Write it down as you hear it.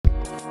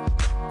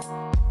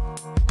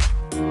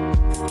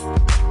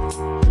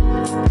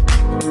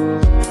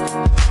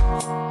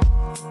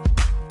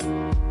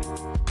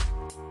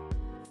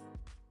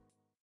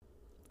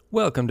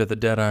Welcome to the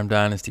Dead Arm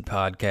Dynasty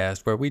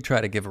podcast, where we try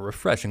to give a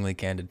refreshingly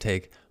candid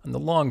take on the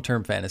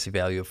long-term fantasy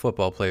value of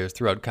football players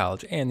throughout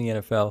college and the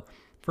NFL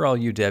for all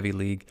you Devy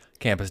League,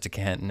 Campus to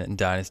Canton, and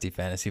Dynasty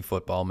fantasy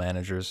football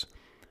managers.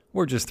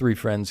 We're just three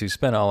friends who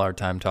spend all our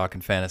time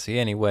talking fantasy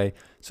anyway,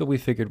 so we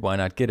figured why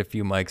not get a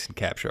few mics and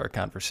capture our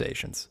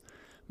conversations.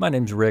 My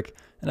name's Rick,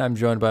 and I'm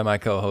joined by my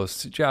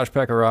co-hosts Josh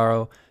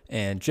Pecoraro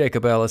and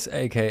Jacob Ellis,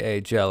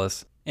 aka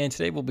Jealous. And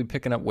today we'll be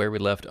picking up where we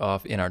left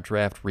off in our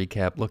draft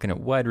recap, looking at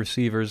wide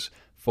receivers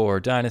for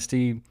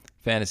Dynasty,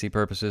 fantasy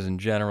purposes in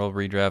general,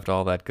 redraft,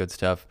 all that good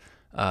stuff.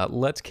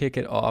 Let's kick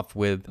it off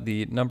with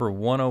the number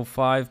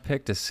 105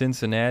 pick to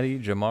Cincinnati,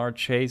 Ja'Marr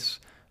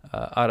Chase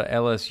out of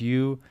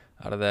LSU,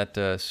 out of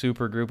that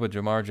super group with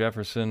Jamar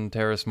Jefferson,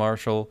 Terrace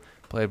Marshall,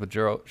 played with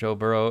Joe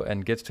Burrow,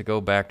 and gets to go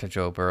back to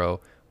Joe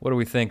Burrow. What do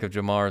we think of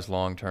Jamar's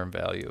long-term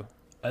value?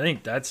 I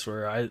think that's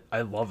where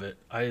I love it.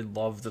 I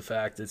love the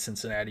fact that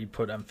Cincinnati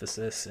put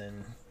emphasis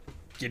in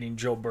getting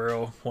Joe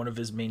Burrow, one of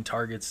his main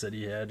targets that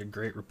he had a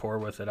great rapport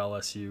with at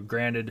LSU.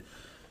 Granted,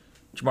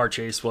 Ja'Marr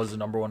Chase was the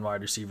number one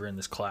wide receiver in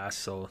this class,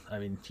 so, I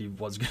mean, he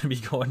was going to be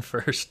going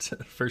first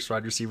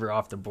wide receiver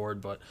off the board,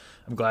 but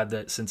I'm glad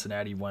that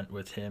Cincinnati went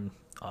with him.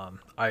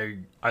 I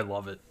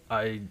love it.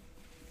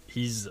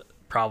 He's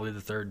probably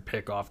the third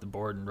pick off the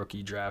board in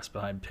rookie drafts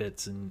behind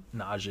Pitts and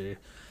Najee,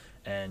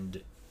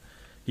 and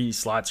he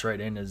slots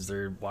right in as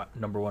their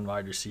number one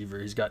wide receiver.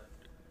 He's got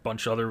a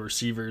bunch of other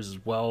receivers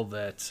as well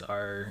that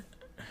are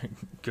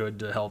good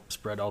to help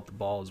spread out the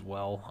ball as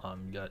well.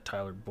 You got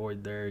Tyler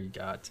Boyd there. You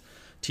got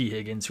T.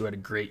 Higgins, who had a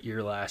great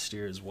year last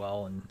year as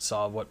well, and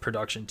saw what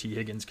production T.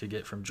 Higgins could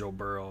get from Joe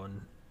Burrow.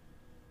 And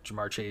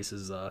Ja'Marr Chase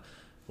is a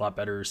lot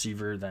better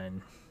receiver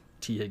than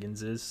T.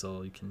 Higgins is,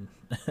 so you can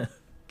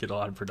get a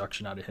lot of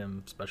production out of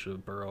him, especially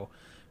with Burrow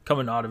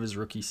coming out of his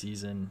rookie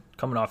season,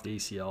 coming off the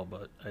ACL.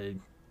 But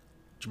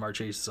Ja'Marr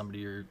Chase is somebody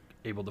you're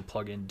able to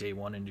plug in day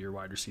one into your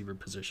wide receiver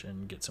position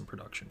and get some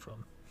production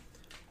from.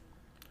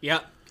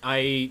 Yeah,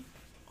 I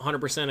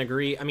 100%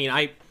 agree. I mean,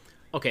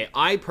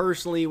 I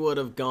personally would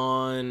have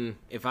gone,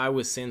 if I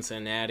was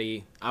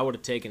Cincinnati, I would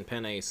have taken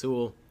Penei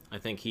Sewell. I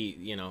think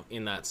he,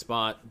 in that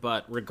spot.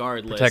 But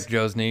regardless. Protect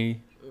Joe's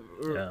knee.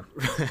 Yeah.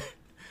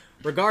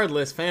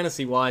 Regardless,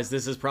 fantasy-wise,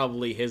 this is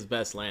probably his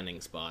best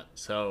landing spot.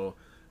 So,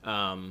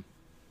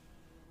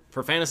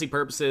 for fantasy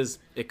purposes,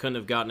 it couldn't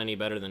have gotten any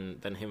better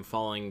than him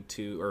falling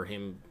to, or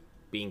him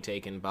being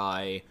taken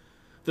by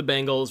the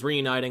Bengals,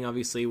 reuniting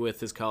obviously with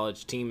his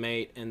college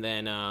teammate, and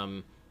then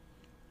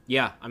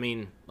I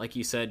mean, like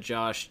you said,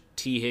 Josh,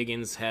 T.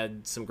 Higgins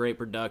had some great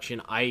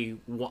production. I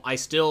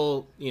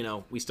still,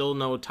 we still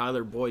know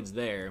Tyler Boyd's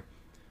there,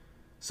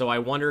 so I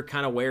wonder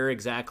kind of where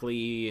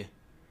exactly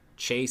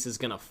Chase is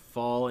gonna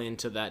fall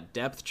into that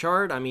depth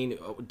chart. I mean,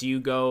 do you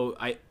go?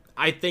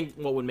 I think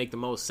what would make the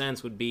most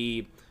sense would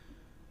be,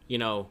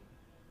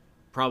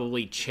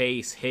 probably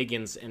Chase,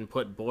 Higgins, and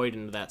put Boyd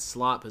into that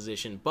slot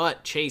position.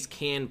 But Chase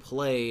can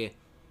play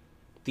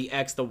the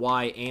X, the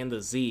Y, and the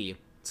Z,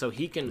 so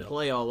he can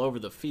play all over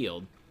the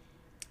field.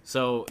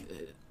 So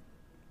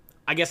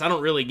I guess I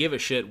don't really give a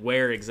shit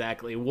where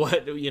exactly,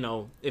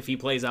 if he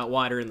plays out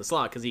wider in the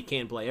slot, because he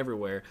can play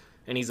everywhere,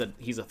 and he's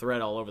a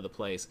threat all over the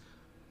place.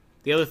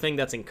 The other thing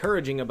that's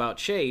encouraging about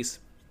Chase,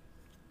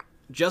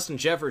 Justin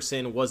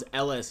Jefferson was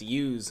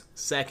LSU's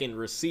second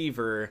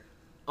receiver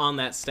on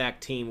that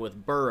stacked team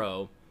with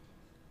Burrow,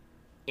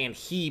 and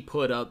he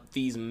put up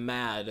these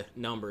mad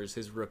numbers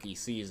his rookie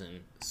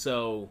season.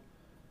 So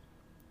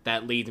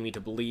that leads me to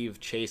believe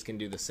Chase can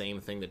do the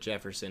same thing that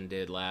Jefferson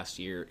did last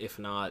year, if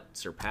not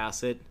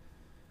surpass it.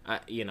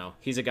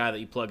 He's a guy that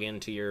you plug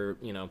into your,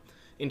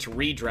 into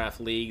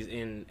redraft leagues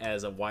in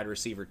as a wide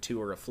receiver 2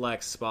 or a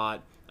flex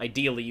spot.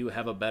 Ideally, you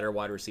have a better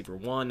wide receiver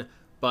 1,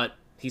 but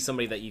he's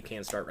somebody that you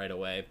can start right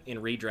away in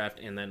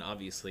redraft, and then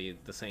obviously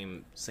the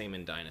same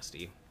in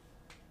Dynasty.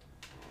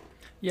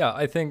 Yeah,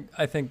 I think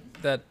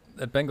that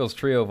Bengals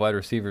trio of wide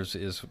receivers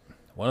is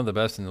one of the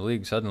best in the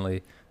league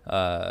suddenly,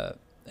 and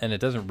it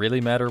doesn't really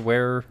matter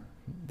where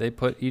they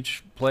put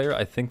each player.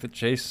 I think that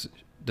Chase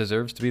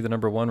deserves to be the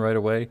number 1 right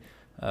away.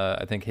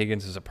 I think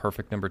Higgins is a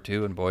perfect number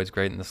 2, and Boyd's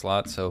great in the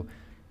slot, so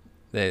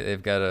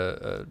they've got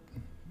a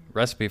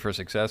recipe for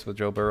success with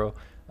Joe Burrow,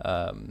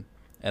 and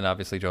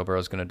obviously Joe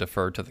Burrow is going to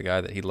defer to the guy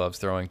that he loves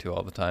throwing to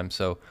all the time,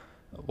 so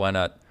why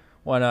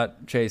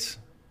not Chase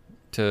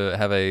to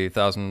have a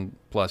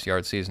 1,000+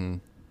 yard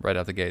season right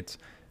out the gates?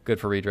 Good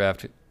for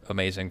redraft,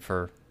 amazing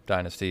for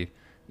Dynasty,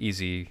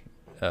 easy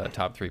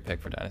top 3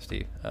 pick for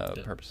Dynasty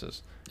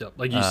purposes. Yep,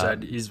 like you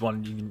said, he's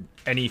one you can,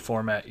 any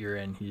format you're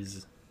in,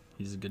 he's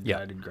a good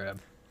guy to grab.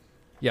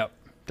 Yep,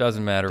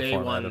 doesn't matter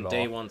format at all.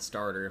 Day one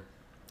starter.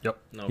 Yep,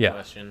 no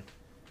question.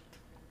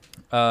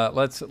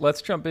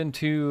 Let's jump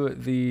into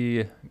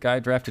the guy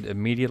drafted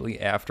immediately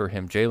after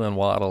him, Jalen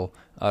Waddle,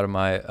 out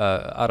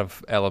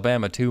of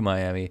Alabama to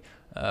Miami,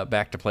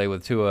 back to play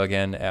with Tua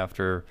again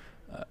after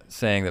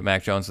saying that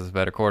Mac Jones is a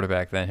better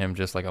quarterback than him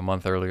just like a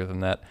month earlier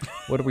than that.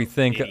 What do we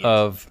think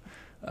of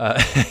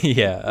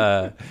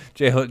Jalen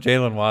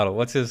Waddle.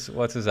 What's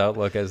his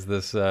outlook as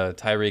this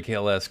Tyreek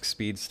Hill-esque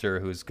speedster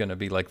who's going to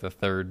be like the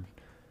third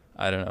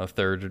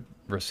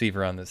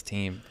receiver on this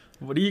team?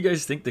 What do you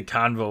guys think the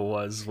convo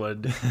was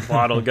when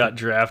Waddle got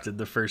drafted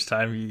the first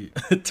time he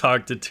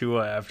talked to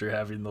Tua after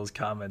having those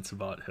comments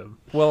about him?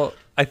 Well,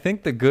 I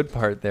think the good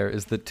part there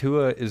is that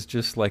Tua is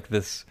just like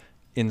this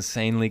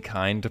insanely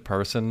kind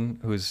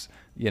person who's,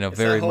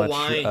 very much.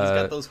 He's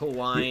got those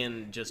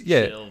Hawaiian chill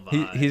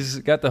vibes. He's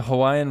got the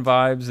Hawaiian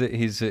vibes.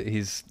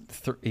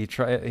 He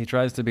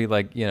tries to be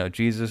like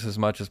Jesus as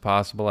much as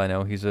possible. I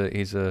know he's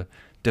a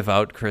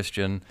devout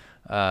Christian.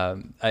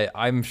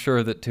 I'm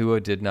sure that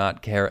Tua did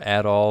not care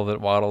at all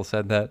that Waddle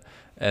said that,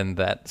 and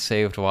that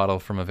saved Waddle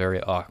from a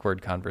very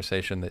awkward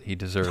conversation that he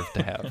deserved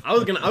to have. I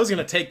was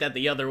gonna take that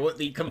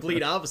the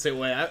complete opposite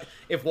way.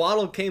 If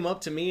Waddle came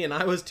up to me and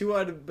I was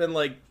Tua, I'd have been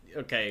like,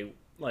 okay,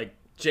 like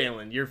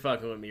Jalen, you're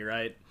fucking with me,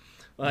 right?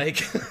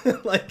 Like,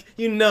 like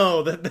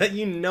that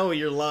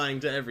you're lying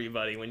to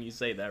everybody when you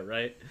say that,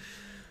 right?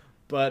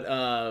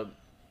 But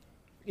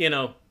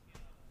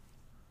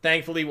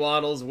thankfully,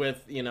 Waddle's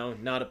with,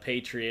 not a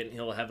Patriot.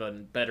 He'll have a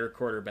better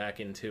quarterback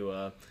in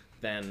Tua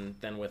than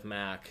with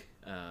Mac.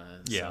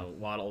 So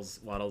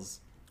Waddle's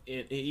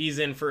he's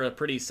in for a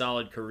pretty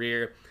solid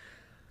career.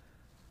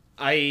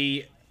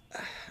 He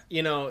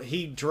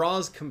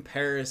draws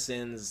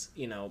comparisons.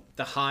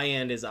 The high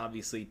end is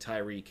obviously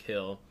Tyreek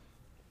Hill,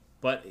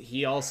 but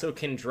he also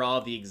can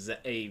draw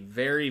a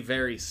very,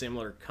 very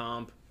similar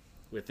comp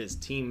with his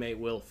teammate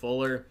Will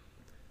Fuller.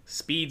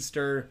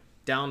 Speedster,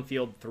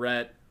 downfield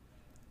threat.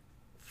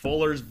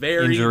 Fuller's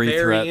very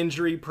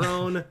injury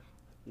prone.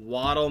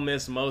 Waddle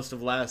missed most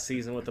of last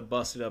season with a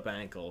busted up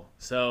ankle.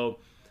 So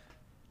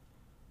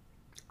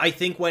I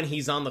think when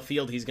he's on the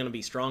field, he's going to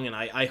be strong, and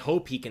I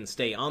hope he can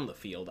stay on the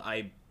field.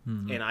 An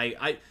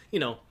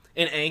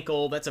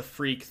ankle, that's a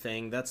freak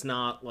thing. That's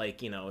not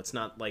like, it's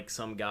not like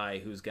some guy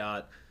who's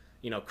got,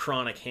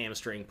 chronic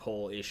hamstring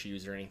pull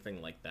issues or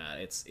anything like that.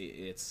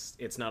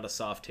 It's not a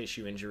soft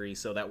tissue injury,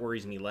 so that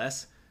worries me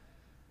less.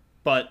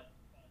 But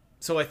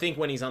so I think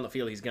when he's on the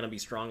field, he's going to be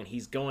strong, and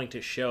he's going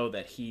to show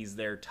that he's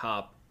their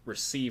top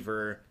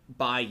receiver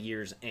by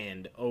year's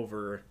end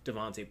over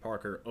Devontae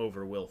Parker,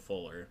 over Will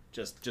Fuller,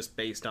 just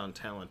based on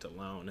talent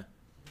alone.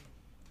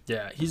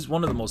 Yeah, he's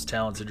one of the most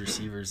talented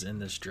receivers in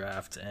this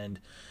draft, and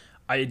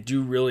I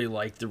do really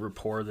like the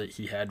rapport that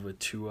he had with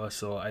Tua,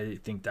 so I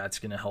think that's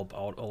going to help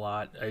out a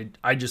lot.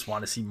 I just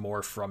want to see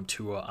more from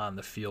Tua on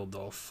the field,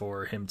 though,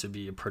 for him to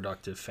be a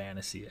productive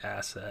fantasy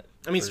asset.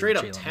 I mean, straight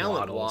up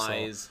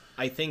talent-wise,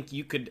 I think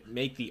you could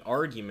make the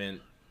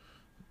argument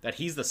that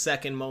he's the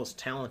second most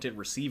talented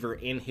receiver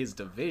in his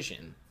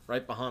division,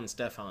 right behind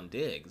Stephon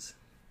Diggs.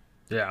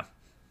 Yeah.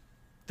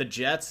 The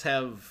Jets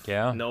have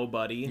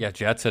nobody. Yeah,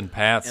 Jets and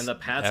Pats. And the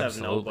Pats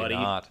have nobody.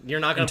 Not. You're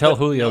not going to until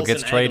Julio Nelson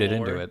gets traded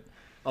into it.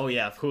 Oh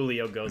yeah, if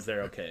Julio goes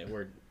there, okay,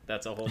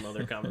 that's a whole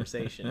nother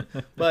conversation.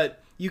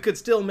 But you could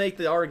still make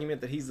the argument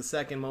that he's the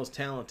second most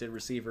talented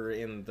receiver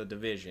in the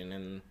division,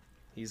 and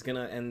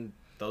and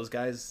those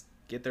guys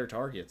get their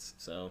targets.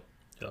 So.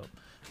 Yep.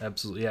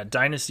 Absolutely. Yeah,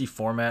 dynasty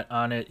format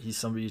on it. He's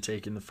somebody you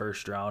take in the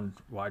first round,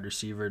 wide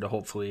receiver, to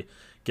hopefully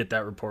get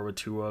that rapport with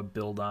Tua,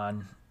 build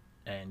on,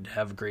 and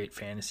have a great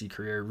fantasy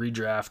career.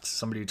 Redraft,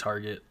 somebody to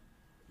target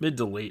mid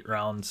to late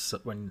rounds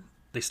when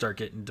they start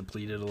getting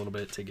depleted a little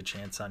bit, take a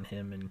chance on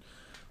him and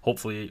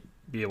hopefully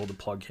be able to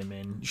plug him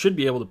in. You should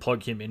be able to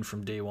plug him in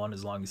from day one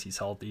as long as he's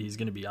healthy. He's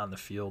going to be on the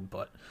field,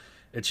 but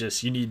it's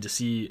just you need to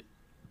see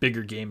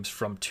bigger games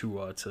from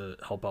Tua to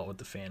help out with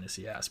the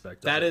fantasy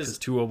aspect. Because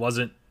Tua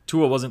wasn't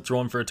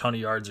throwing for a ton of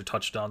yards or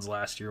touchdowns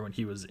last year when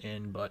he was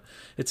in, but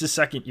it's his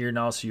second year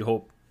now, so you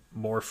hope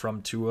more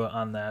from Tua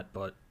on that.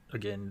 But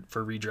again,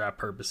 for redraft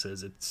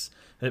purposes,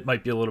 it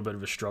might be a little bit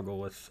of a struggle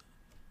with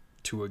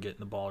Tua getting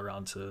the ball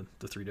around to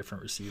the three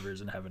different receivers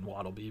and having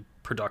Waddle be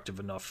productive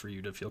enough for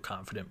you to feel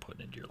confident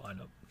putting into your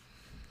lineup.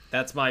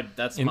 That's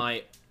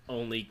my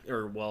only,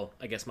 or well,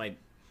 I guess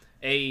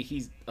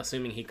he's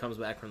assuming he comes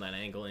back from that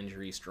ankle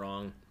injury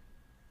strong.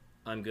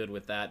 I'm good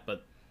with that,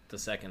 but the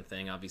second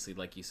thing, obviously,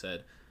 like you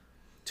said,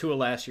 Tua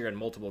last year had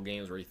multiple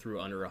games where he threw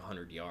under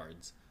 100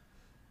 yards.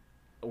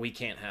 We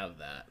can't have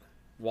that.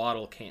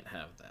 Waddle can't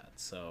have that.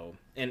 So,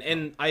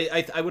 and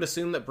I would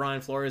assume that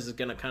Brian Flores is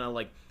going to kind of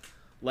like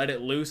let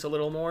it loose a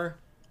little more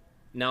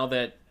now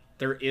that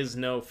there is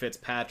no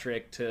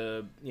Fitzpatrick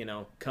to,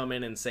 come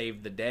in and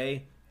save the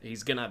day. They're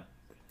going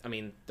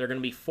to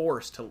be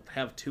forced to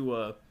have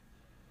Tua,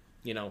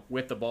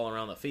 with the ball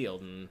around the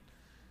field,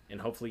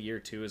 and hopefully year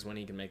 2 is when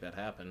he can make that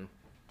happen.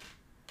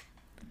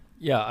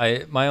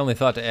 Yeah, my only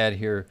thought to add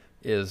here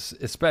is,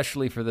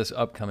 especially for this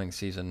upcoming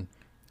season,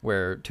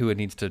 where Tua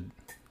needs to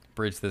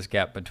bridge this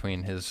gap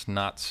between his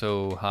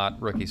not-so-hot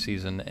rookie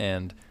season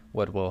and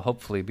what will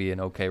hopefully be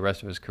an okay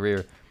rest of his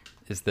career,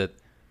 is that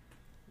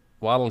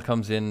Waddle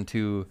comes in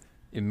to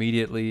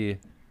immediately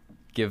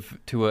give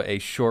Tua a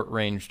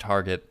short-range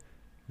target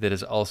that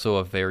is also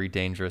a very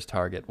dangerous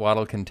target.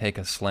 Waddle can take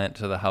a slant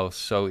to the house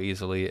so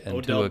easily, and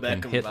Odell Tua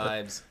can Beckham hit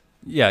vibes.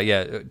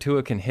 Yeah.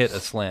 Tua can hit a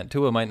slant.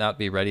 Tua might not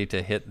be ready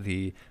to hit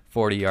the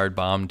 40-yard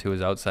bomb to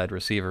his outside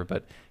receiver,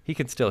 but he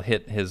can still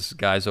hit his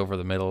guys over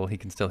the middle. He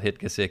can still hit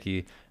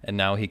Gesicki, and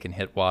now he can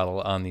hit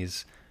Waddle on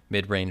these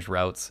mid-range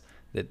routes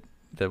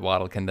that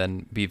Waddle can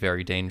then be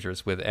very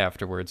dangerous with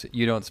afterwards.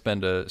 You don't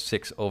spend a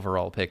 6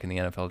 overall pick in the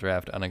NFL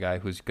draft on a guy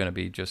who's going to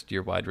be just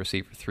your wide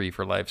receiver 3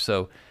 for life.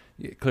 So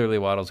clearly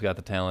Waddle's got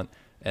the talent,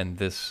 and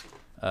this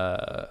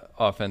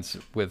offense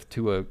with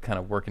Tua kind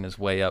of working his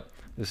way up,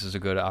 this is a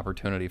good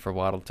opportunity for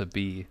Waddle to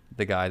be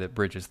the guy that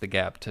bridges the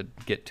gap to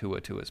get Tua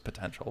to his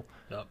potential.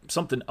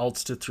 Something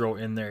else to throw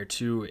in there,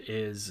 too,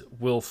 is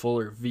Will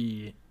Fuller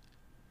V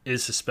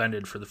is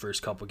suspended for the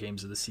first couple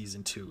games of the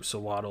season, too. So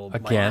Waddle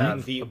might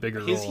have a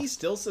bigger role. Is he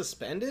still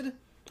suspended?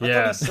 I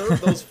Yeah. thought he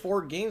served those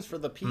 4 games for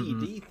the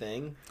PED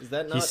thing. Is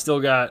that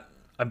not?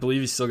 I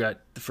believe he's still got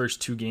the first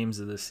 2 games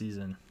of this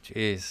season.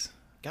 Jeez.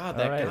 God,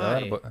 that All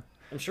guy. right,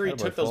 I'm sure he attaboy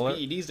took those Fuller.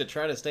 PEDs to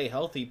try to stay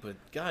healthy, but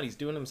God, he's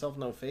doing himself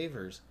no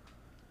favors.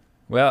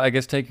 Well, I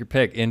guess take your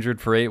pick. Injured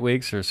for 8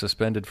 weeks or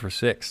suspended for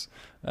 6.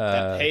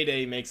 That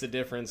payday makes a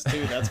difference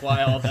too. That's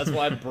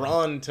why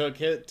Braun took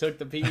the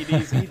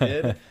PEDs he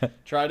did.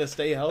 Try to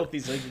stay healthy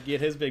so he could get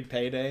his big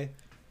payday.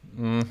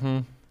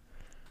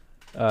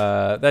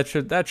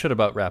 That should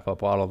about wrap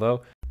up Waddle,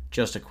 though.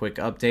 Just a quick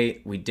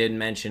update. We did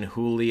mention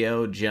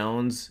Julio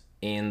Jones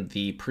in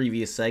the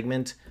previous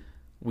segment.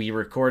 We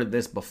recorded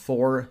this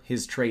before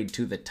his trade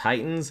to the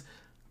Titans.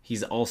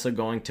 He's also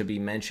going to be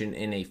mentioned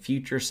in a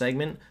future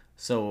segment,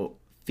 so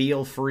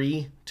feel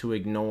free to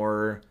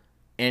ignore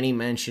any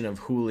mention of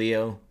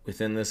Julio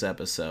within this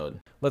episode.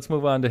 Let's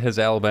move on to his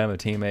Alabama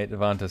teammate,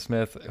 Devonta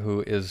Smith,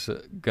 who is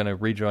going to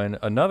rejoin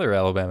another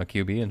Alabama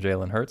QB in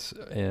Jalen Hurts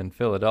in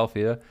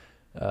Philadelphia.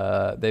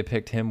 They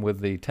picked him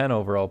with the 10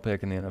 overall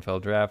pick in the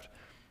NFL draft,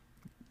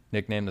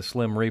 nicknamed the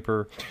Slim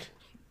Reaper.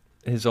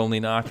 His only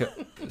knock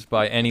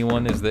by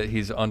anyone is that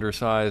he's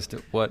undersized.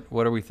 What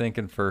are we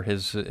thinking for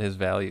his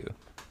value?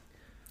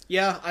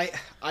 Yeah,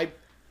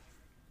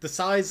 the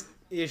size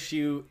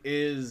issue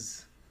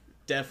is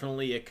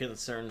definitely a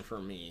concern for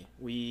me.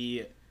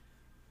 We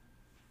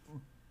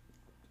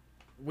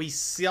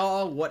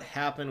saw what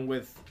happened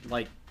with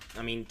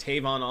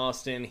Tavon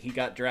Austin. He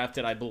got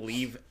drafted, I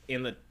believe,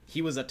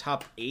 he was a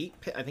top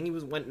 8 pick. I think he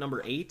went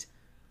number 8.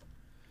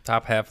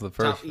 Top half of the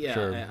first, yeah,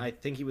 sure. I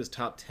think he was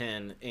top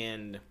 10,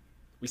 and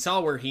we saw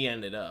where he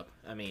ended up.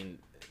 I mean,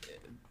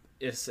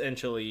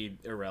 essentially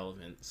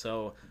irrelevant.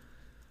 So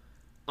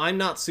I'm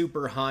not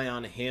super high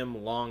on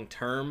him long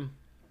term.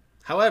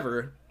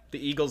 However, the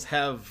Eagles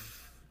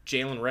have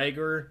Jalen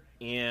Reagor,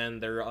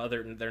 and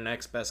their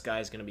next best guy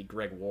is going to be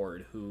Greg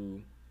Ward,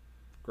 who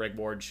Greg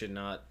Ward should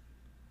not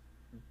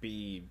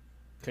be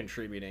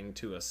contributing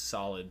to a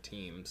solid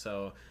team.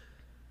 So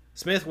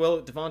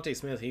Devontae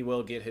Smith, he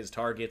will get his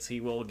targets, he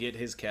will get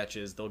his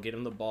catches, they'll get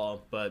him the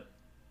ball, but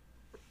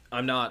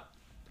I'm not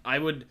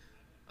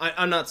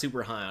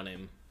super high on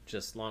him,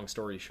 just long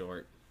story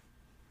short.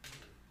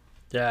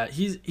 Yeah,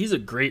 he's a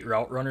great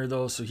route runner,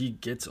 though, so he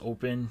gets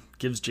open,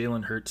 gives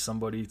Jalen Hurts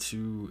somebody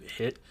to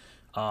hit.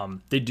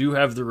 They do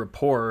have the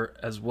rapport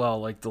as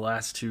well, like the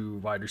last 2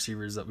 wide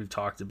receivers that we've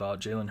talked about.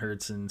 Jalen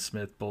Hurts and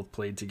Smith both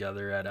played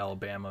together at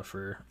Alabama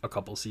for a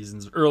couple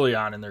seasons early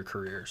on in their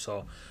career,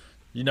 so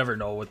you never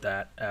know with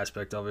that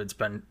aspect of it. It's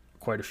been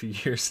quite a few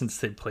years since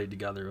they played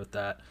together with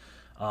that.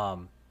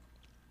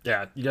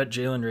 Yeah, you got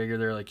Jalen Reagor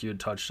there, like you had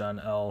touched on,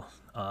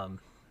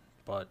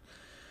 but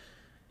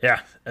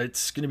yeah,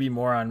 it's going to be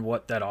more on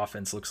what that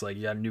offense looks like.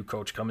 You got a new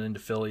coach coming into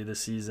Philly this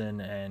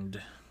season,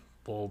 and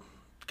we'll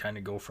kind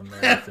of go from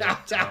there. I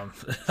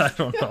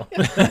don't know.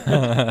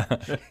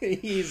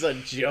 He's a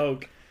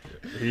joke.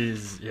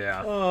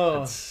 Literal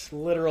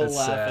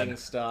laughing sad.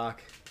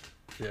 stock.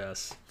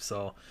 Yes,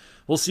 so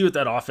we'll see what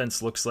that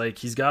offense looks like.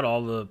 He's got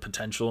all the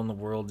potential in the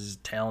world. He's a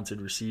talented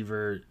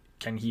receiver.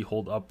 Can he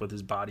hold up with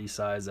his body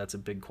size? That's a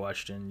big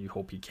question. You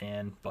hope he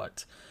can,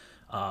 but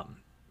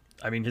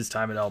his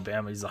time at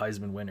Alabama, he's a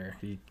Heisman winner.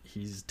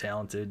 He's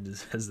talented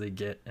as they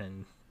get,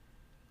 and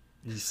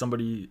he's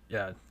somebody,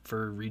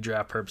 for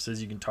redraft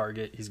purposes, you can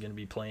target. He's going to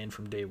be playing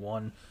from day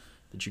one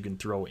that you can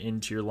throw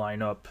into your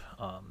lineup.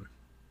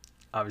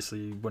 Obviously,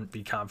 you wouldn't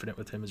be confident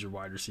with him as your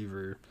wide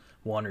receiver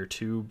 1 or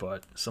 2,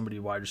 but somebody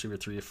wide receiver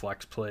 3, a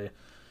flex play,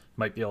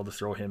 might be able to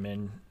throw him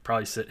in,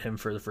 probably sit him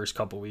for the first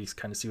couple of weeks,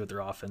 kind of see what their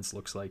offense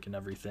looks like and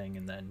everything.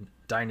 And then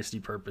dynasty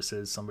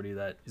purposes, somebody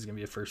that is going to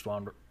be a first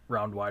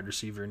round wide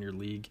receiver in your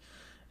league.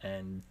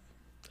 And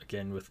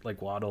again, with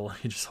like Waddle,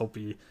 you just hope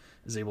he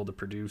is able to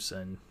produce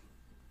and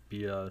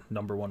be a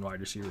number 1 wide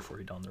receiver for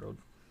you down the road.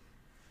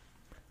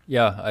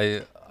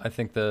 Yeah, I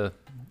think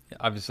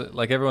obviously,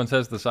 like everyone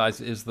says, the size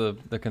is the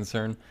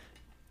concern.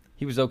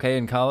 He was okay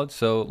in college,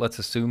 so let's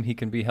assume he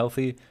can be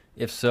healthy.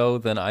 If so,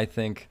 then I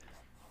think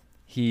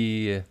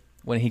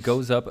when he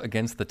goes up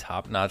against the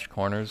top-notch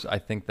corners, I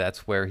think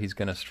that's where he's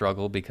going to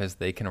struggle because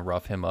they can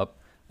rough him up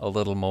a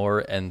little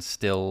more and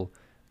still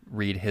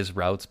read his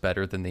routes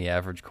better than the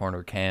average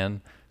corner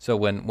can. So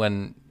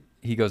when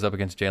he goes up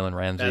against Jalen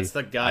Ramsey, That's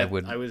the guy I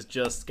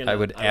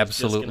would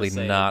absolutely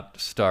not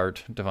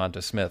start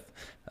Devonta Smith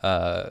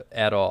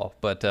at all.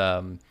 But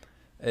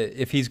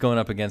if he's going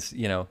up against,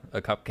 a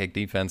cupcake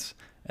defense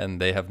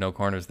and they have no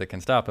corners that can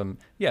stop him,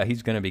 yeah,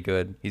 he's going to be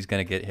good. He's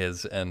going to get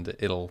his, and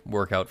it'll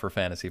work out for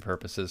fantasy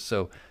purposes.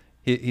 So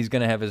he's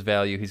going to have his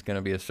value. He's going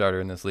to be a starter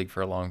in this league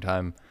for a long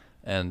time,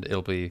 and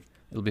it'll be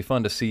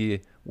fun to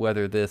see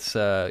whether this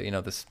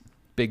this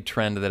big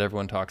trend that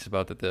everyone talks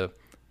about, that the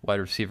wide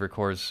receiver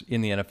cores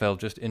in the NFL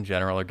just in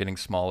general are getting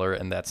smaller,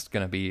 and that's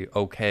going to be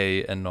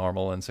okay and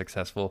normal and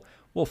successful.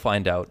 We'll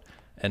find out,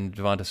 and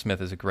Devonta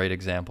Smith is a great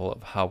example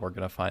of how we're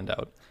going to find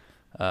out.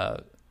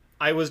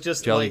 I was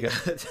just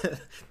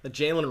the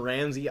Jalen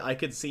Ramsey. I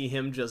could see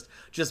him just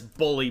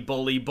bully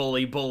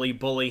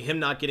him,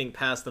 not getting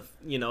past the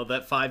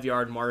that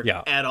 5-yard mark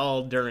at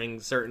all during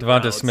certain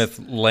Devonta routes. Smith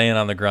laying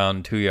on the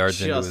ground 2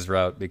 yards into his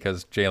route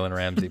because Jalen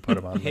Ramsey put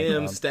him on the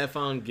ground.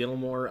 Stephon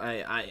Gilmore.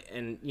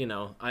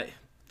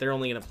 They're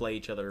only going to play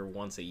each other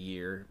once a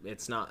year.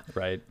 It's not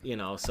right.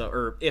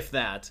 Or if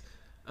that,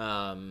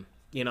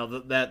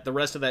 that the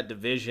rest of that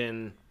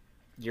division,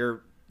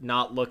 you're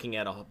not looking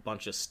at a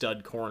bunch of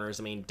stud corners.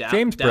 I mean,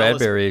 Dallas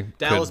barely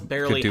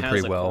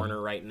has a well. corner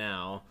right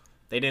now.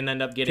 They didn't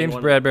end up getting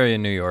James Bradberry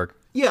in New York.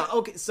 Yeah,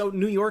 okay. So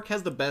New York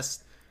has the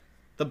best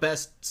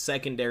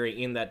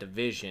secondary in that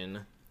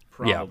division,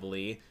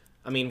 probably. Yeah.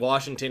 I mean,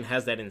 Washington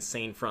has that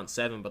insane front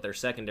seven, but their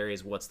secondary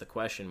is what's the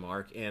question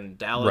mark. And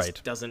Dallas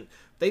doesn't.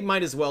 They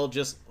might as well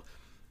just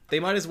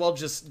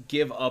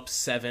give up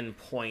 7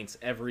 points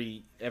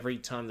every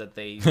time that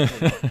they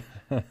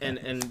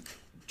and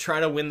try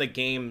to win the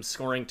game,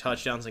 scoring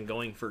touchdowns and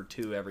going for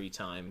 2 every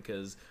time,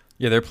 because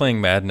they're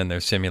playing Madden and they're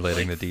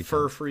simulating the defense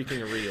for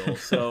freaking real.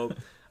 So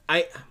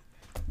I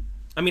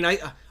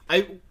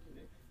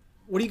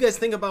what do you guys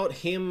think about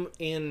him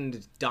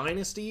in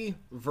Dynasty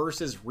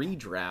versus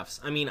redrafts?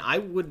 I mean, I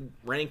would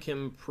rank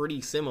him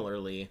pretty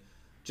similarly,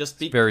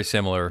 very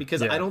similar,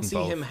 because I don't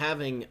see him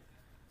having,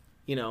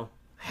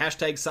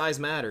 hashtag size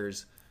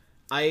matters.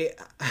 I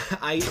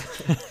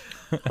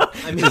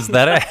mean, is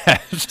that a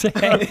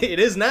hashtag? It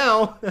is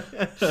now.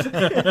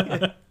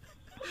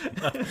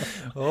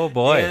 Oh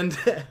boy.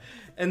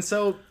 And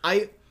so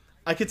I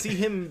could see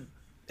him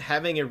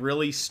having a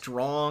really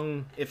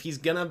strong, if he's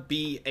gonna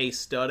be a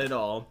stud at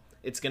all,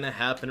 it's gonna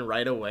happen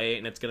right away,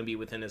 and it's gonna be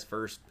within his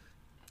first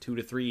 2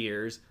 to 3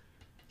 years.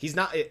 It's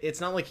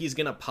not like he's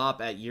gonna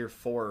pop at year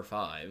 4 or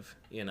 5,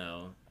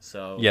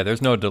 So yeah,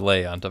 there's no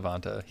delay on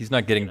Devonta. He's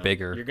not getting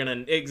bigger. You're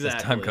gonna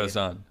as time goes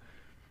on.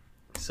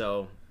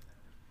 So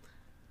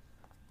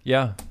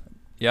yeah,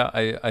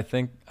 I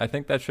think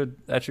that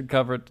should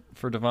cover it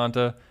for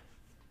Devonta.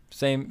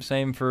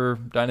 Same for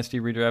Dynasty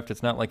Redraft.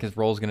 It's not like his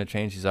role's going to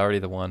change. He's already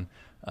the one.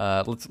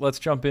 Let's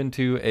jump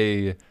into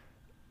a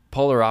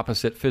polar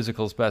opposite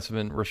physical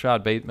specimen,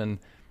 Rashad Bateman.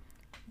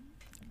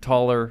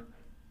 Taller,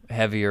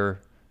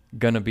 heavier,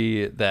 going to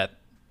be that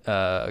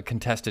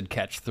contested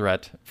catch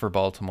threat for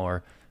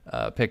Baltimore.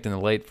 Picked in the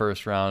late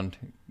first round,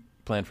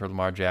 playing for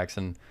Lamar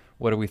Jackson.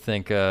 What do we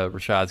think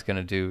Rashad's going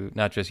to do,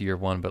 not just year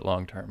one, but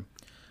long term?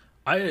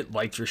 I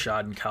liked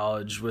Rashad in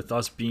college. With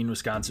us being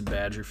Wisconsin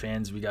Badger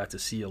fans, we got to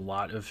see a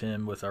lot of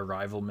him with our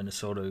rival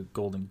Minnesota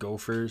Golden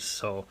Gophers.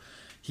 So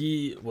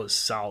he was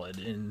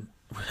solid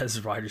as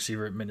a wide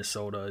receiver at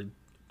Minnesota.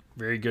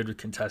 Very good with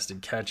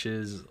contested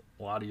catches,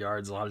 a lot of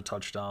yards, a lot of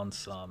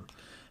touchdowns.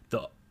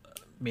 The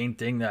main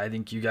thing that I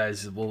think you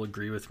guys will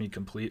agree with me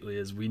completely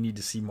is we need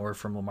to see more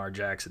from Lamar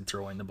Jackson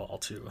throwing the ball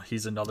too.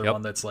 He's another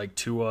one that's like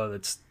Tua,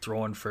 that's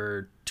throwing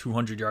for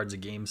 200 yards a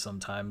game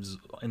sometimes,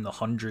 in the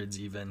hundreds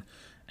even,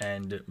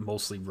 and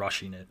mostly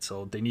rushing it.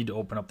 So they need to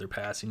open up their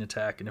passing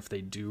attack, and if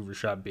they do,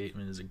 Rashad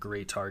Bateman is a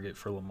great target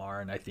for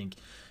Lamar, and I think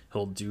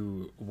he'll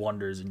do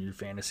wonders in your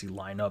fantasy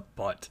lineup.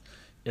 But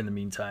in the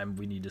meantime,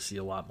 we need to see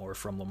a lot more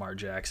from Lamar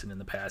Jackson in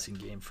the passing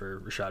game for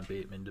Rashad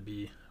Bateman to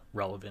be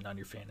relevant on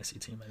your fantasy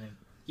team, I think.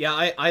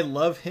 Yeah, I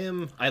love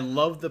him. I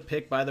love the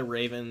pick by the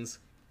Ravens.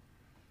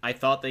 I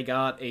thought they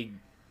got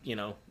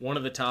one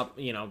of the top.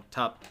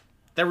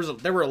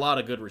 There were a lot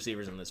of good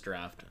receivers in this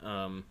draft.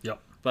 Yep.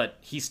 But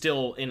he's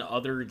still in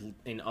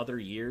other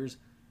years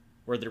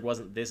where there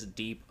wasn't this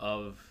deep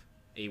of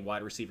a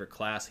wide receiver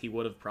class, he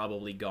would have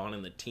probably gone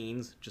in the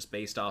teens just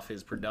based off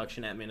his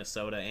production at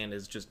Minnesota and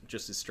his just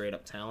his straight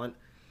up talent.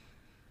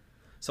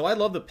 So I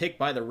love the pick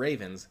by the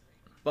Ravens,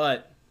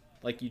 but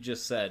like you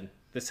just said,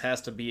 this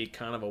has to be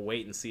kind of a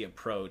wait and see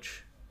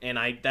approach, and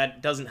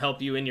that doesn't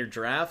help you in your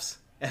drafts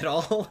at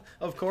all.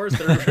 Of course,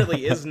 there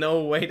really is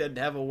no way to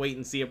have a wait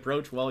and see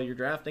approach while you're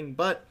drafting,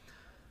 but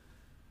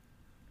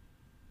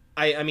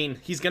I mean,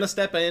 he's going to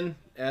step in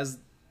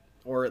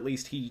or at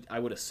least I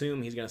would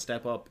assume he's going to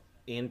step up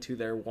into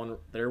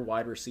their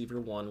wide receiver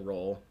 1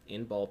 role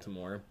in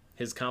Baltimore.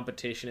 His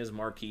competition is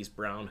Marquise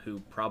Brown,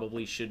 who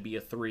probably should be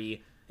a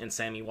 3, and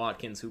Sammy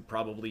Watkins, who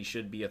probably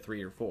should be a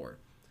 3 or 4.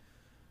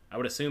 I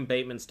would assume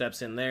Bateman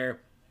steps in there.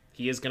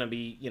 He is going to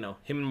be,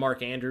 him and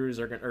Mark Andrews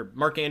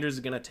Mark Andrews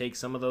is going to take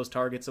some of those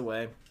targets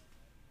away,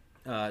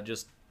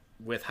 just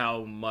with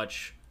how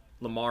much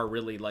Lamar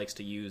really likes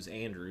to use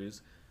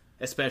Andrews,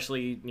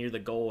 especially near the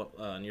goal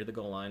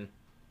line.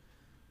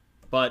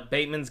 But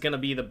Bateman's going to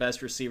be the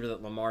best receiver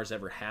that Lamar's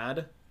ever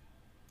had,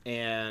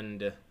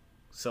 and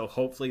so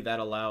hopefully that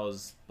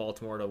allows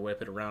Baltimore to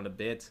whip it around a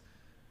bit.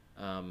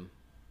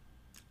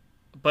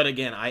 But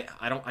again,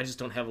 I just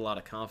don't have a lot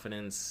of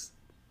confidence,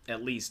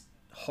 at least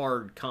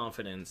hard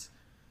confidence,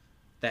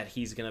 that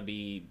he's going to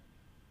be,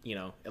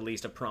 at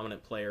least a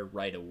prominent player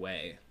right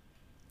away.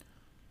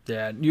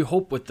 Yeah, you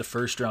hope with the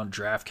first-round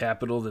draft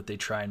capital that they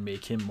try and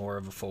make him more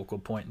of a focal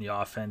point in the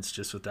offense,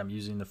 just with them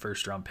using the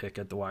first-round pick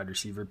at the wide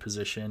receiver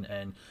position,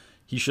 and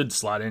he should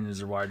slot in as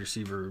their wide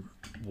receiver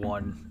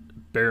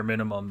 1, bare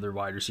minimum their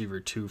wide receiver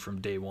 2 from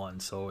day one.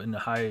 So in the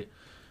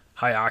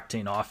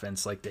high-octane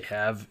offense like they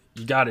have,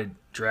 you got to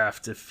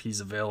draft, if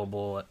he's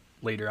available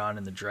later on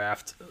in the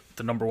draft,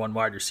 the number 1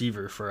 wide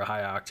receiver for a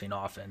high-octane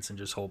offense, and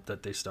just hope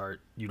that they start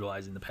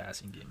utilizing the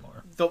passing game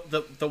more.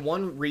 The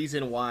one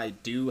reason why I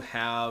do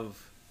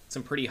have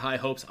some pretty high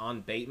hopes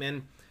on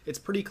Bateman, it's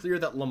pretty clear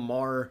that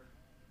Lamar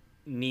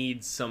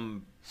needs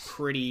some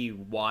pretty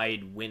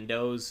wide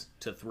windows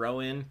to throw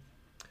in.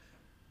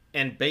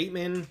 And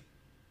Bateman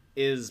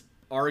is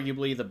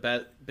arguably the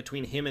best,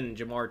 between him and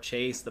Jamar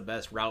Chase, the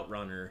best route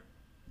runner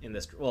in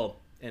this,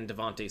 and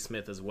Devontae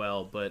Smith as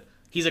well. But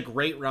he's a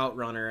great route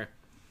runner.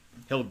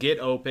 He'll get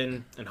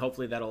open, and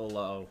hopefully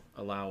that'll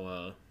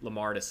allow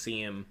Lamar to see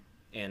him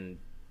and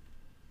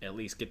at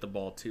least get the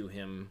ball to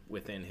him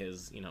within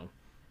his,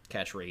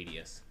 catch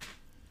radius.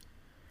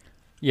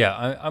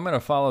 Yeah, I'm going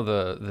to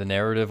follow the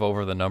narrative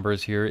over the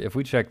numbers here. If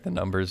we check the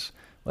numbers,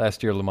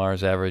 last year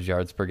Lamar's average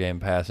yards per game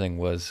passing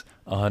was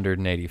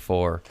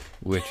 184,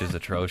 which is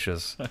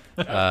atrocious.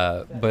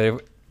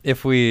 But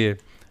if we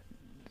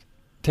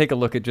take a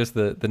look at just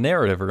the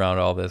narrative around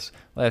all this,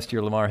 last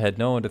year Lamar had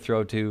no one to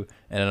throw to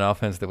and an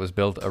offense that was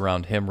built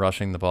around him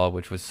rushing the ball,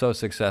 which was so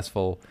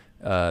successful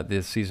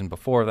this season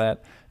before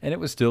that. And it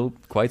was still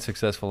quite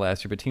successful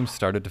last year, but teams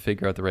started to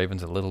figure out the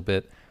Ravens a little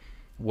bit.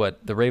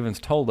 What the Ravens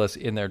told us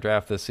in their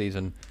draft this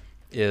season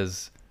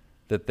is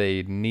that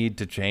they need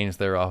to change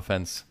their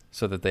offense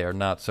so that they are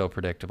not so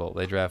predictable.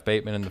 They draft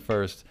Bateman in the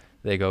first.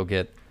 They go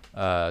get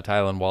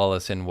Tylan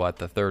Wallace in,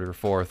 the third or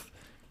fourth.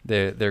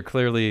 They're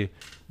clearly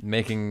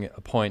making a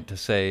point to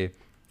say,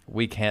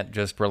 we can't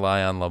just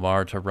rely on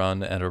Lamar to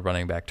run and a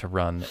running back to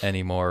run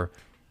anymore.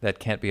 That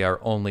can't be our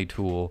only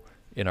tool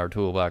in our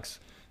toolbox.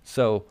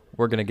 So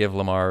we're going to give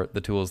Lamar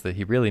the tools that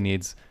he really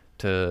needs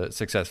to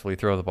successfully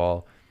throw the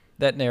ball.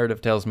 That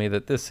narrative tells me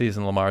that this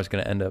season Lamar is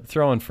going to end up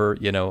throwing for,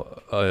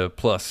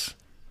 plus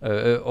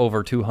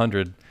over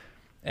 200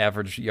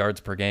 average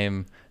yards per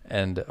game,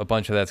 and a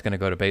bunch of that's going to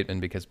go to Bateman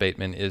because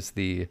Bateman is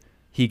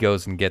he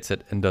goes and gets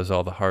it and does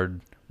all the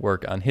hard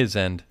work on his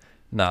end,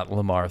 not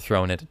Lamar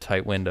throwing it to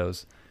tight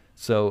windows.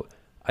 So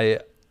I'd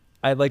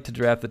like to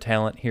draft the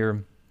talent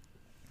here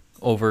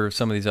over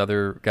some of these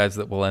other guys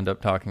that we'll end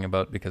up talking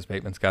about because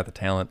Bateman's got the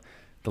talent.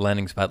 The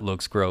landing spot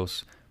looks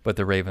gross, but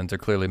the Ravens are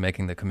clearly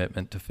making the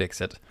commitment to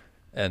fix it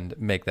and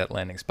make that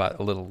landing spot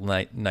a little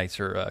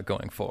nicer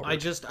going forward.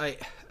 I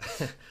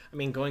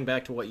mean, going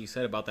back to what you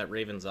said about that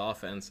Ravens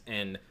offense,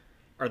 and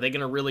are they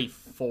going to really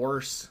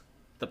force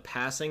the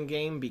passing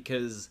game?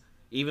 Because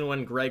even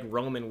when Greg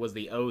Roman was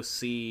the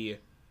OC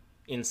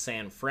in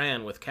San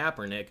Fran with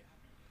Kaepernick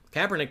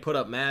put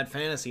up mad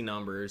fantasy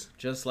numbers,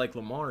 just like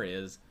Lamar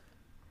is,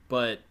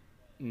 but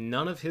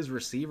none of his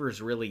receivers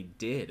really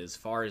did, as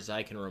far as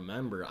I can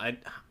remember.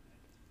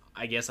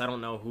 I guess I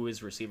don't know who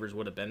his receivers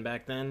would have been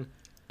back then.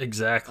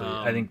 Exactly.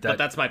 I think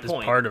that's my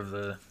point. Part of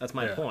the. That's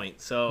my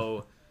point.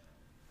 So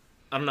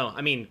I don't know.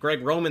 I mean,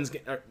 Greg Roman's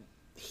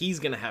he's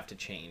going to have to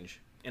change,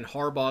 and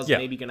Harbaugh's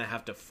maybe going to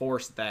have to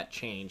force that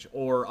change,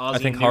 or Ozzie I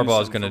think Newsome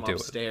Harbaugh's going to do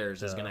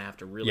upstairs is going to have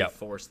to really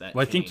force that.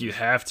 Well, change. I think you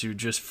have to,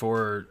 just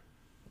for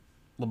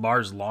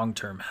Lamar's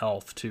long-term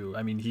health too.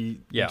 I mean,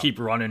 you keep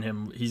running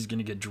him, he's going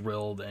to get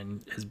drilled,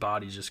 and his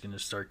body's just going to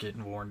start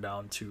getting worn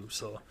down too.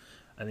 So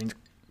I think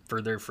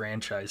for their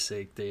franchise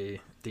sake, they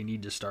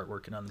need to start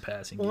working on the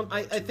passing game. Well,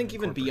 I think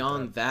even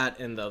beyond that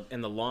and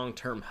the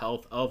long-term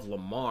health of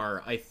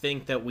Lamar, I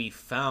think that we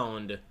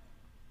found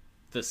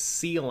the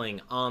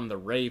ceiling on the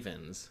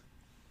Ravens.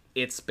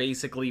 It's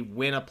basically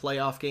win a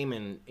playoff game,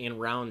 and in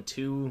round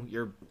 2,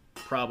 you're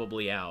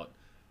probably out.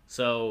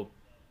 So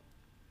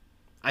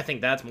I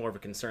think that's more of a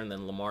concern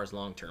than Lamar's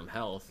long-term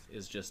health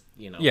is just,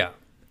 they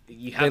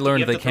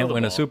learned they can't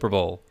win a Super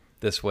Bowl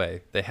this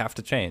way. They have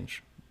to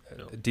change.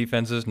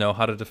 Defenses know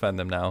how to defend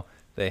them now.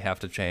 They have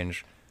to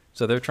change.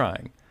 So they're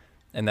trying.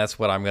 And that's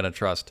what I'm going to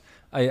trust.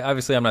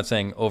 I'm not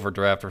saying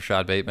overdraft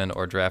Rashad Bateman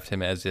or draft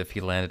him as if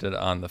he landed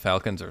on the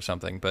Falcons or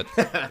something, but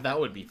that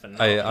would be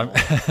phenomenal.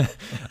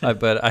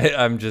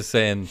 I'm just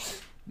saying,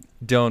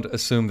 don't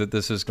assume that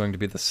this is going to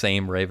be the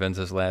same Ravens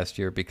as last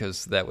year,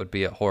 because that would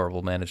be a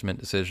horrible management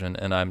decision,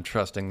 and I'm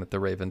trusting that the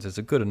Ravens is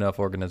a good enough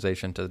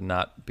organization to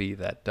not be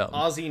that dumb.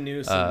 Ozzie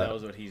Newsome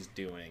knows what he's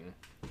doing.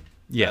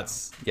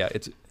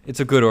 It's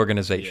a good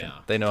organization.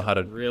 Yeah, they know how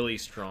to really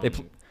strong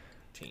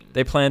team.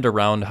 They planned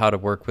around how to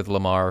work with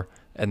Lamar,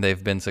 and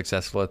they've been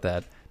successful at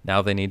that.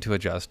 Now they need to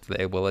adjust.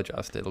 They will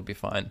adjust. It'll be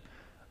fine.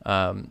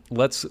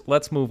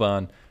 Let's move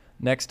on.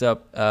 Next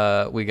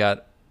up, we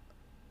got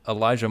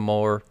Elijah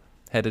Moore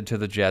headed to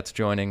the Jets,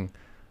 joining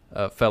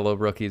fellow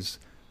rookies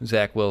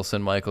Zach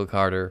Wilson, Michael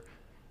Carter.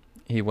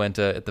 He went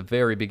at the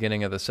very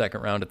beginning of the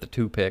second round at the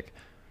 2 pick.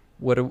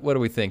 What do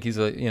we think? He's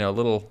a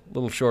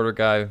little shorter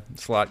guy,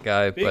 slot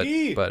guy,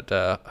 but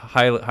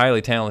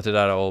highly talented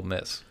out of Ole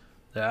Miss.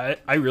 Yeah,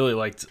 I really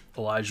liked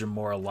Elijah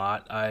Moore a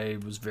lot. I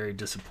was very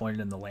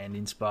disappointed in the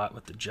landing spot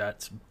with the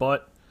Jets,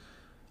 but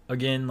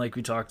again, like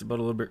we talked about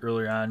a little bit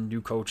earlier on, new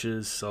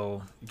coaches,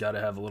 so you got to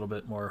have a little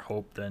bit more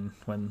hope than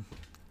when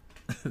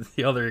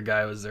the other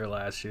guy was there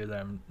last year that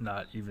I'm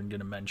not even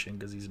going to mention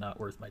because he's not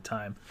worth my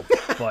time.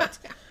 But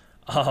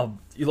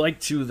you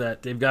like, too,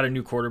 that they've got a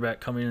new quarterback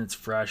coming in. It's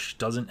fresh,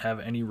 doesn't have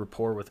any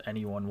rapport with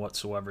anyone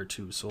whatsoever,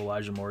 too. So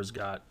Elijah Moore's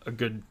got a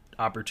good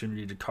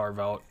opportunity to carve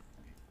out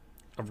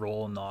a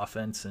role in the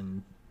offense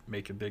and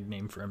make a big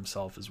name for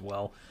himself as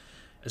well.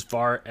 As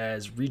far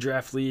as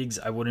redraft leagues,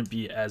 I wouldn't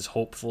be as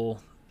hopeful.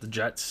 The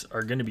Jets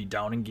are going to be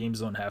down in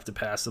games, don't have to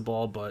pass the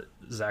ball, but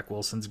Zach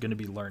Wilson's going to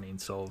be learning,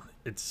 so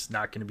it's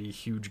not going to be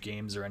huge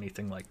games or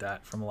anything like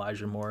that from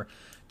Elijah Moore.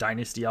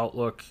 Dynasty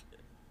outlook,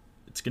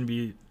 it's going to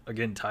be,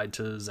 again, tied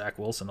to Zach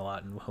Wilson a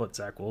lot and what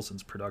Zach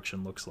Wilson's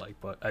production looks like,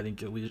 but I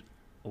think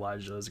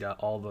Elijah's got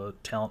all the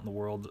talent in the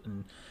world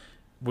and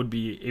would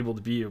be able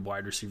to be a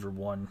wide receiver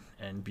 1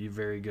 and be a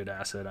very good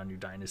asset on your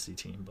dynasty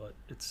team, but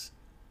it's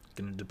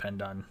going to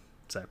depend on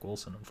Zach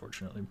Wilson,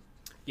 unfortunately.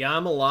 Yeah,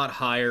 I'm a lot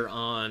higher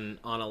on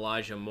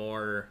Elijah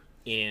Moore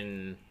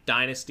in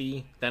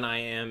Dynasty than I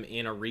am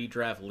in a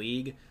redraft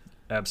league.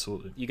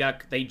 Absolutely.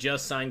 They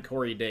just signed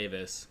Corey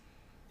Davis.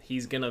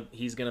 He's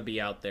gonna be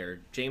out there.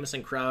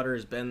 Jamison Crowder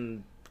has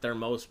been their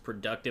most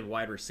productive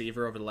wide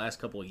receiver over the last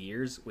couple of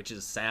years, which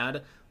is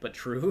sad but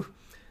true.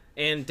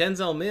 And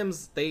Denzel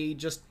Mims, they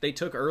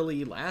took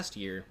early last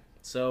year,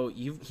 so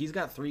he's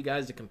got 3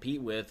 guys to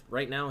compete with.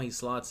 Right now, he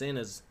slots in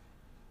as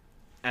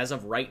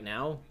of right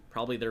now,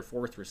 probably their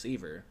 4th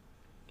receiver.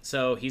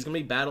 So he's going to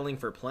be battling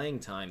for playing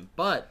time.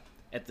 But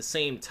at the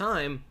same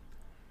time,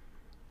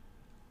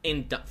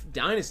 in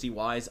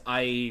dynasty-wise,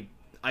 I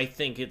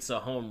think it's a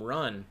home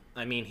run.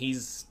 I mean,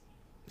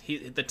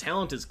 the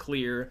talent is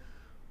clear.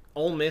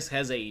 Ole Miss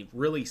has a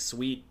really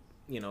sweet,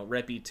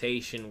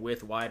 reputation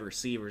with wide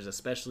receivers,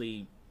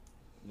 especially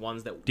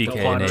ones that DK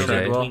and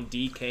AJ. Between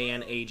DK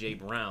and AJ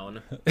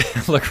Brown.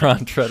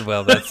 Laquan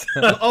Treadwell, that's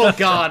oh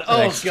God.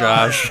 Thanks,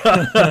 Josh.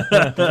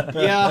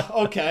 Yeah,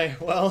 okay.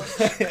 Well,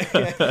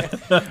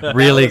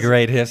 really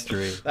great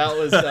history. That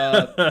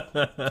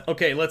was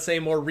okay, let's say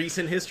more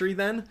recent history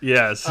then.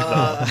 Yes.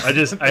 I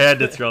had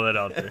to throw that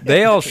out there.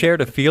 They all shared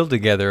a field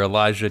together,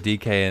 Elijah,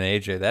 DK, and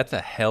AJ. That's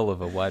a hell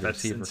of a wide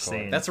receiver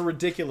insane. core. That's a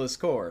ridiculous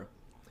score.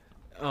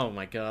 Oh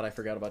my God, I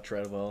forgot about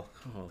Treadwell.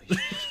 Holy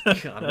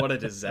God, what a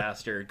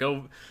disaster.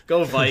 Go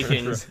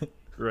Vikings.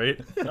 Right?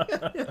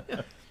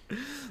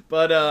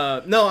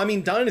 But no, I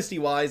mean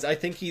dynasty-wise, I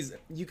think he's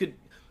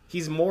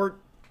more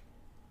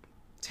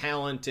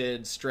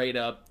talented straight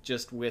up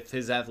just with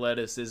his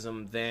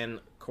athleticism than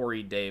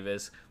Corey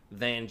Davis,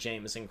 than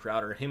Jamison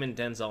Crowder. Him and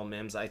Denzel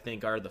Mims, I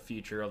think, are the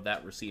future of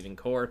that receiving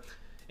core.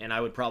 And I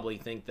would probably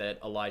think that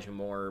Elijah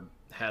Moore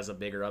has a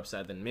bigger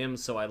upside than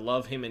Mims, so I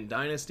love him in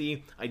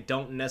Dynasty. I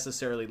don't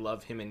necessarily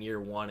love him in year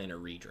 1 in a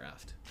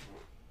redraft.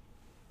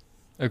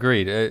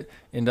 Agreed.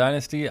 In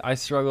Dynasty, I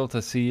struggle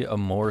to see a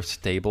more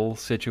stable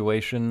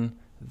situation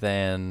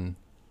than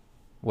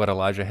what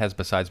Elijah has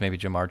besides maybe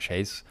Jamar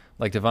Chase.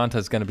 Like,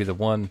 Devonta's going to be the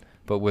one,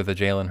 but with a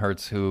Jalen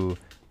Hurts who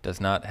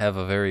does not have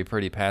a very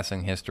pretty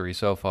passing history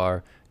so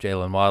far.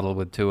 Jalen Waddle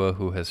with Tua,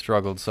 who has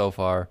struggled so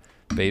far.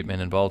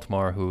 Bateman in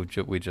Baltimore, who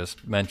we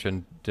just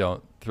mentioned,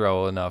 don't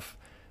throw enough.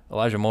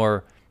 Elijah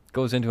Moore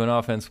goes into an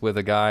offense with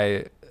a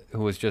guy who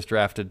was just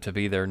drafted to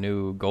be their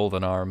new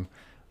golden arm.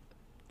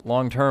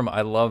 Long term,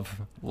 I love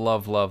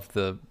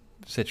the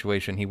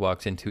situation he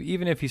walks into.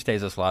 Even if he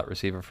stays a slot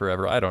receiver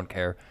forever, I don't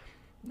care.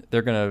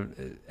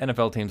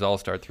 NFL teams all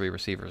start 3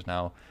 receivers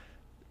now.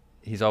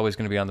 He's always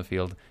going to be on the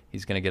field.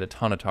 He's going to get a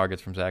ton of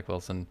targets from Zach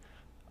Wilson.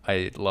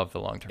 I love the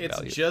long-term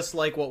value. It's just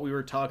like what we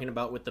were talking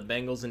about with the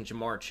Bengals and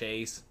Jamar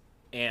Chase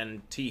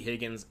and T.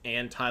 Higgins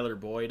and Tyler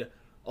Boyd.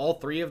 All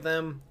 3 of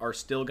them are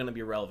still going to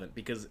be relevant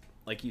because,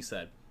 like you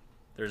said,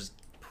 there's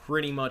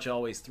pretty much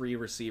always 3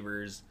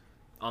 receivers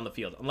on the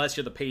field, unless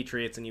you're the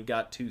Patriots and you've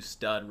got 2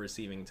 stud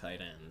receiving tight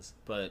ends.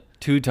 But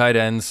 2 tight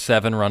ends,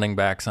 7 running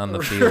backs on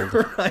the field.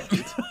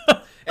 Right.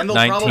 And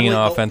 19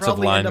 offensive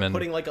linemen. End up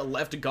putting like a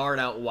left guard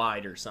out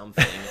wide or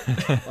something.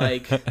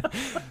 Like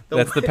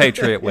that's the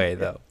Patriot way,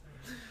 though.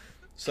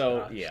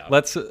 So yeah,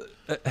 let's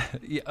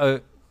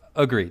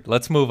agreed.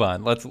 Let's move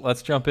on.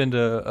 Let's jump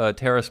into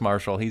Terrace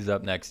Marshall. He's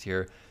up next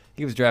here.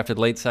 He was drafted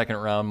late second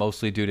round,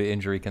 mostly due to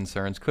injury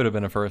concerns. Could have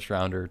been a first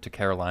rounder to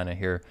Carolina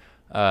here.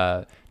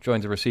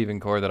 Joins a receiving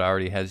core that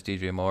already has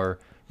DJ Moore,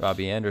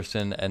 Robbie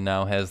Anderson, and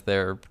now has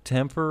their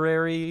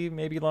temporary,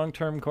 maybe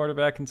long-term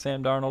quarterback in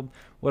Sam Darnold.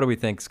 What do we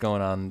think's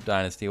going on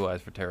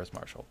dynasty-wise for Terrace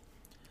Marshall?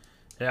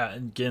 Yeah,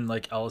 and again,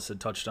 like Ellis had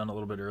touched on a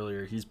little bit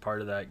earlier, he's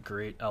part of that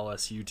great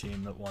LSU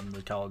team that won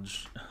the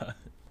college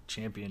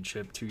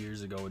championship 2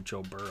 years ago with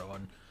Joe Burrow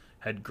and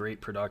had great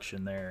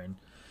production there. And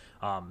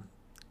a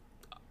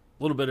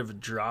little bit of a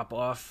drop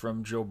off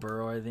from Joe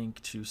Burrow, I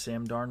think, to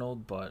Sam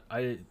Darnold, but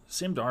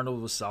Sam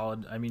Darnold was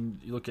solid. I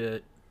mean, you look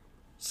at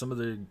some of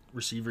the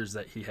receivers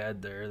that he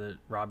had there, that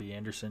Robbie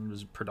Anderson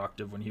was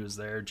productive when he was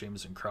there.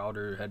 Jamison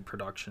Crowder had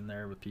production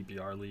there with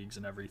PPR leagues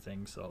and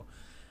everything. So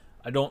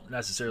I don't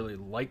necessarily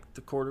like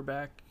the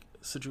quarterback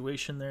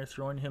situation there,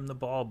 throwing him the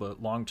ball,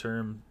 but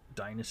long-term,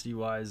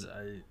 dynasty-wise,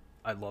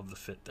 I love the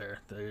fit there.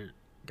 They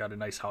got a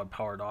nice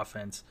high-powered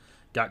offense,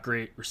 got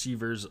great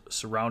receivers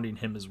surrounding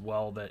him as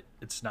well, that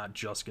it's not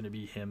just going to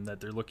be him,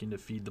 that they're looking to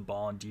feed the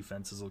ball, and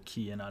defenses will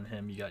key in on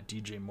him. You got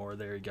DJ Moore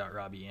there, you got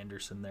Robbie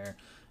Anderson there.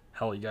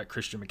 Hell, you got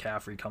Christian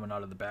McCaffrey coming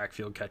out of the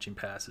backfield catching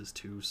passes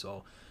too.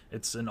 So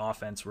it's an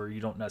offense where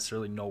you don't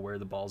necessarily know where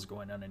the ball's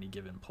going on any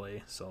given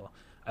play. So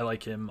I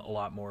like him a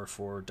lot more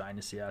for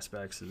dynasty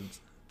aspects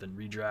than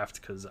redraft,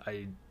 because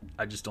I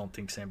just don't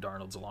think Sam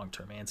Darnold's a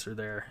long-term answer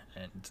there,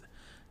 and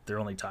they're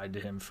only tied to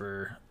him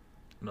for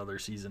another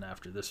season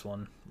after this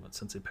one, but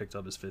since they picked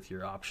up his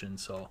fifth-year option.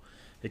 So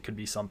it could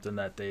be something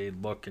that they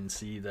look and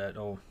see that,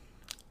 oh,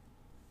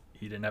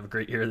 he didn't have a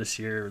great year this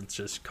year, let's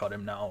just cut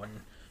him now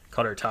and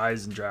cut our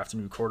ties and draft a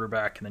new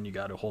quarterback, and then you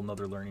got a whole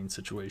nother learning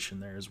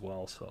situation there as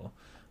well. So,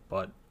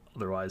 but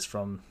otherwise,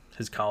 from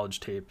his college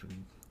tape,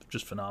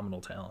 just phenomenal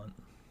talent.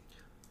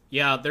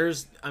 Yeah,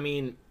 there's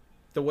no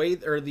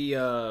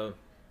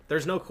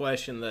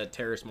question that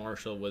Terrace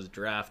Marshall was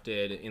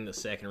drafted in the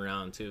second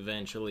round to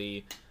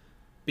eventually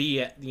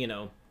be,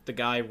 the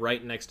guy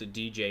right next to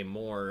DJ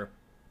Moore,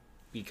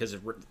 because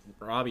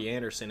Robbie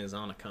Anderson is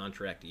on a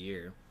contract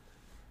year.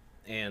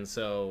 And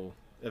so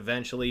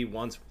eventually,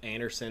 once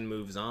Anderson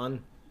moves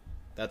on,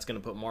 that's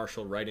going to put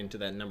Marshall right into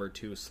that number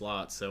 2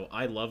 slot. So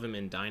I love him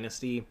in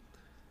Dynasty.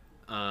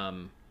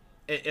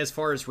 As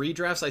far as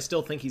redrafts, I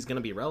still think he's going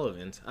to be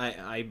relevant.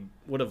 I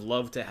would have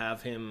loved to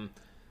have him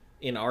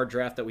in our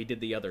draft that we did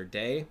the other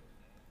day.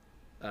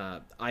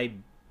 I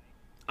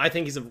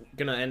think he's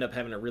going to end up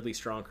having a really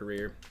strong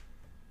career.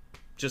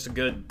 Just a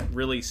good,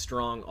 really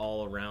strong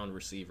all-around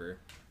receiver.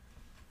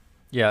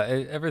 Yeah,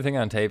 everything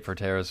on tape for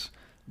Terrace.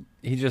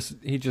 He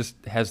just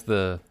has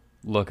the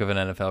look of an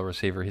NFL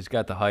receiver. He's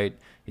got the height,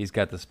 he's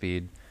got the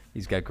speed,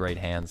 he's got great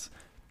hands.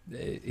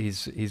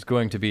 He's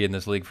going to be in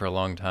this league for a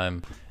long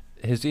time.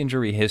 His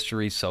injury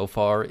history so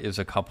far is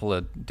a couple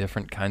of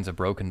different kinds of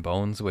broken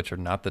bones, which are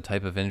not the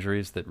type of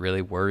injuries that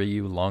really worry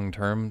you long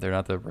term. They're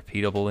not the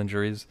repeatable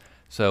injuries.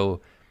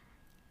 So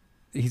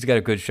he's got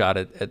a good shot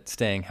at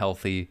staying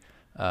healthy,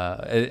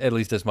 at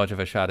least as much of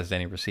a shot as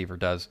any receiver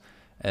does.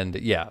 And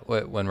yeah,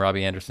 when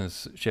Robbie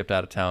Anderson's shipped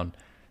out of town,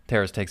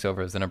 Terrace takes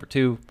over as the number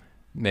 2.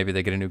 Maybe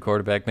they get a new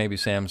quarterback. Maybe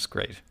Sam's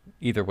great.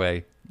 Either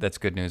way, that's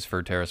good news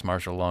for Terrace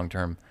Marshall long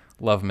term.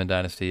 Love him in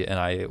Dynasty, and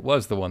I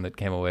was the one that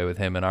came away with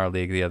him in our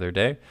league the other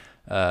day.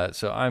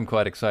 So I'm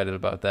quite excited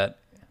about that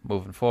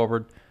moving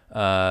forward.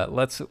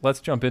 Let's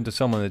jump into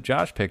someone that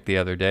Josh picked the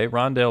other day.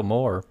 Rondale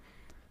Moore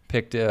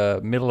picked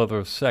middle of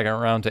the second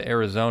round to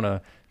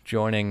Arizona,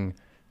 joining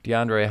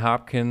DeAndre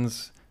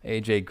Hopkins,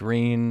 AJ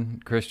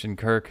Green, Christian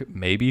Kirk,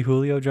 maybe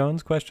Julio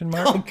Jones? ?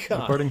 Oh, God.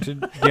 According to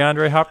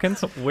DeAndre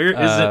Hopkins. Where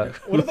is it?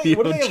 What do they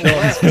have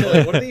left?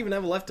 What do they even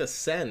have left to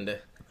send?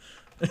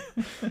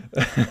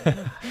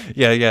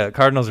 Yeah.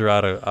 Cardinals are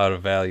out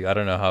of value. I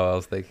don't know how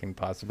else they can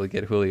possibly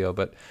get Julio.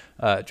 But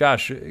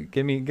Josh,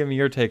 give me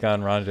your take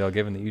on Rondale,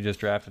 given that you just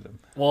drafted him.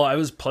 Well, I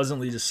was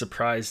pleasantly just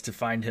surprised to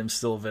find him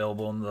still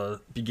available in the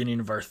beginning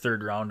of our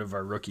third round of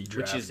our rookie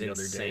draft the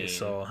other day.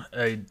 So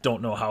I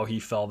don't know how he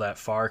fell that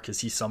far,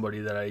 because he's somebody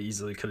that I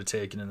easily could have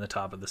taken in the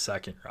top of the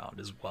second round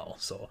as well.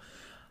 So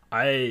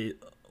I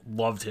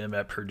loved him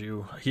at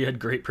Purdue. He had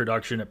great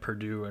production at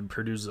Purdue, and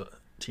Purdue's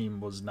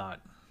team was not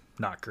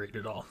great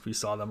at all. We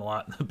saw them a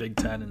lot in the Big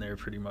Ten, and they were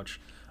pretty much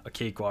a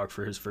cakewalk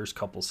for his first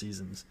couple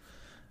seasons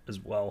as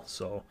well.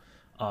 So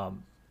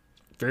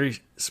very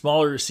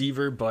smaller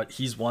receiver, but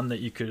he's one that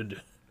you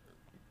could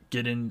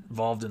get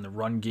involved in the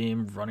run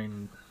game,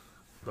 running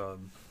the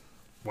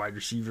wide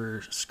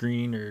receiver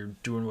screen or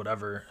doing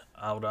whatever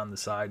out on the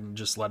side, and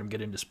just let him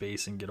get into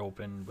space and get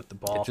open with the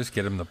ball. Yeah, just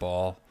get him the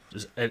ball.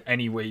 Just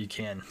any way you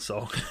can.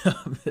 So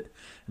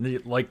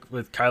like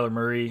with Kyler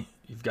Murray,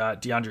 you've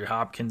got DeAndre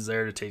Hopkins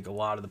there to take a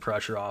lot of the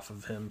pressure off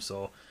of him.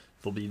 So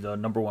they'll be the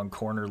number 1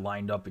 corner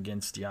lined up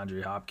against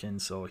DeAndre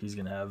Hopkins. So he's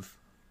going to have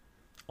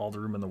all the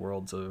room in the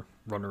world to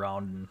run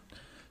around. And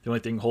the only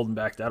thing holding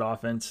back that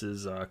offense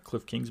is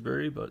Cliff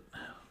Kingsbury, but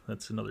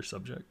that's another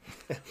subject.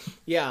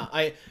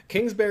 Yeah,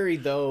 Kingsbury,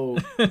 though,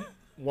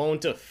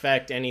 won't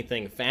affect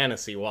anything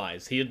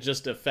fantasy-wise. He'll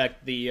just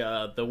affect the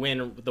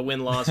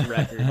win-loss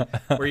record,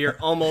 where you're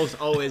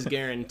almost always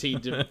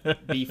guaranteed to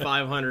be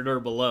 500 or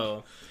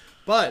below.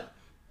 But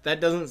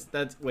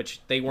that's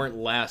which they weren't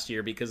last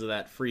year because of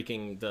that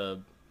freaking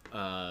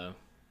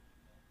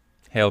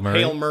Hail Murray.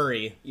 Hail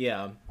Murray,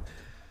 yeah.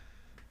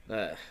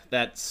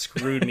 That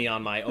screwed me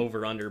on my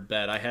over/under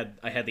bet. I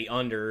had the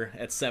under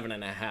at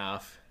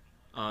 7.5,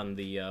 on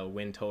the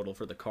win total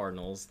for the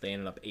Cardinals. They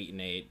ended up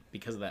 8-8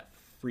 because of that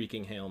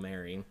freaking Hail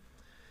Mary.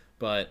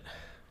 But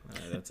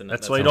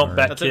that's why you don't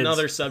bet That's kids.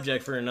 another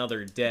subject for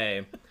another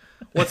day.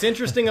 What's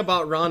interesting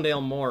about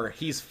Rondale Moore,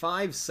 he's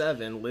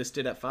 5'7",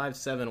 listed at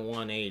 5'7",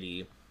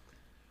 180.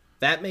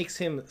 That makes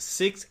him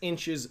 6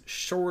 inches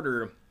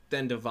shorter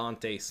than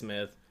Devontae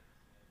Smith,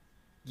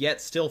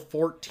 yet still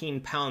 14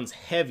 pounds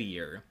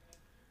heavier.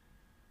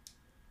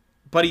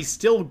 But he's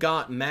still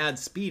got mad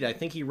speed. I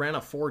think he ran a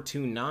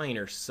 4.29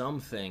 or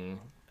something.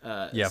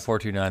 Yeah,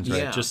 4.29's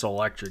right. Yeah. Just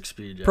electric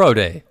speed. Yeah. Pro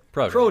day.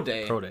 Pro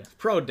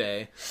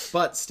day.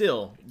 But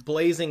still,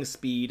 blazing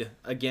speed.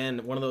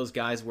 Again, one of those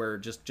guys where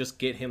just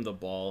get him the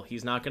ball.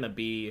 He's not going to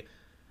be,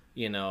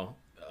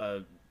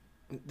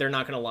 they're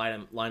not going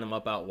to line him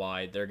up out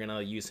wide. They're going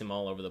to use him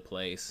all over the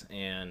place.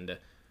 And,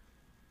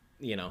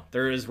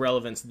 there is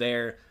relevance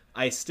there.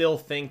 I still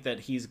think that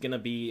he's going to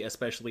be,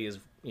 especially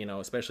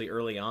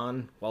early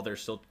on, while they're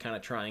still kind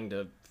of trying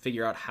to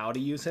figure out how to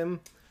use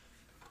him,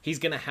 he's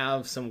going to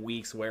have some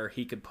weeks where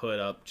he could put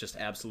up just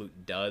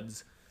absolute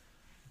duds.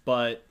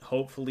 But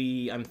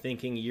hopefully, I'm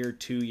thinking year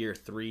 2, year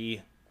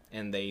 3,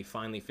 and they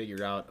finally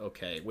figure out,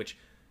 okay, which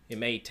it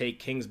may take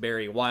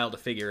Kingsbury a while to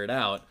figure it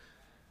out.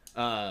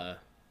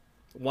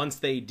 Once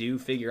they do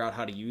figure out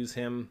how to use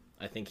him,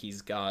 I think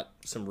he's got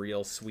some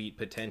real sweet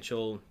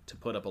potential to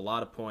put up a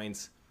lot of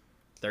points.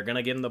 They're going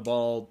to get him the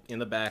ball in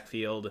the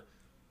backfield,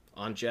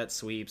 on jet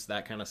sweeps,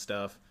 that kind of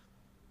stuff.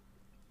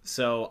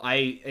 So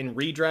in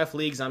redraft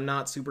leagues, I'm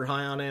not super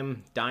high on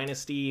him.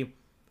 Dynasty,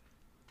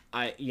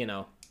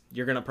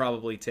 you're going to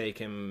probably take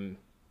him,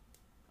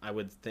 I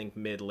would think,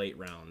 mid-late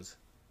rounds.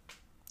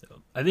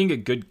 I think a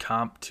good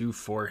comp, too,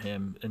 for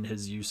him and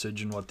his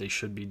usage and what they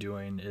should be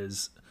doing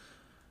is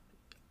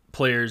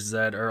players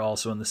that are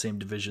also in the same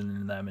division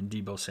in them, and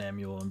Deebo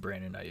Samuel and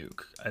Brandon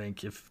Ayuk. I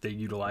think if they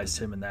utilized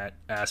him in that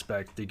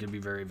aspect, they could be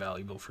very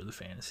valuable for the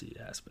fantasy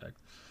aspect.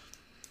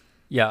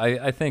 Yeah,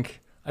 I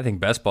think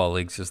best ball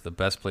leagues is the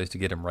best place to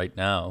get him right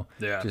now.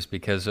 Yeah. Just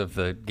because of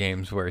the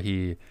games where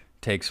he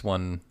takes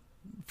one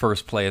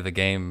first play of the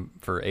game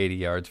for 80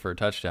 yards for a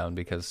touchdown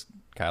because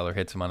Kyler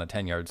hits him on a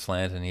 10-yard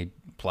slant and he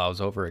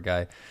plows over a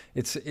guy.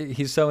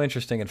 He's so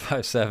interesting at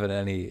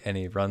 5'7", and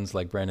he runs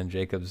like Brandon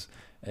Jacobs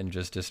and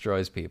just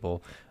destroys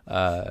people.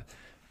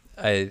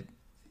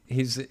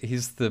 He's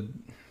the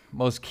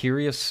most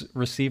curious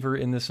receiver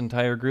in this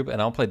entire group,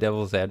 and I'll play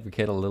devil's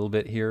advocate a little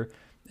bit here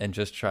and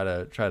just try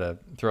to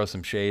throw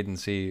some shade and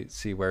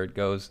see where it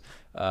goes.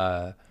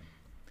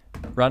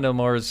 Rondale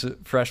Moore's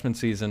freshman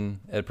season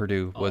at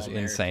Purdue was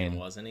insane,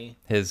 wasn't he?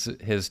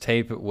 His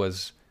tape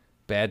was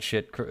bad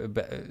shit.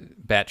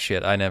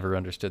 I never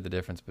understood the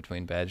difference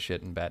between bad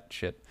shit and bat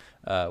shit.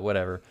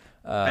 Whatever.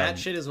 Bat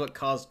shit is what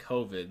caused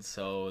COVID,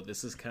 so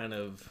this is kind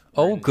of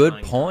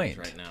good point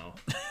right now.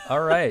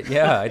 All right,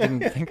 yeah, I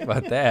didn't think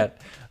about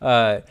that.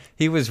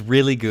 He was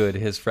really good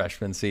his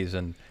freshman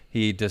season.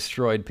 He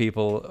destroyed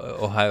people,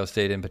 Ohio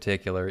State in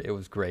particular. It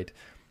was great.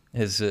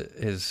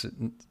 His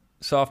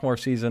sophomore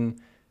season,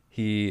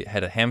 he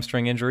had a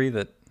hamstring injury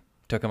that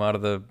took him out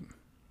of the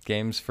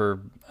games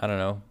for, I don't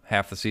know,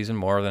 half the season,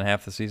 more than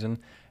half the season.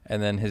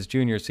 And then his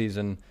junior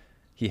season,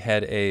 he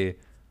had a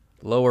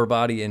lower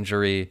body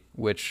injury,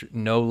 which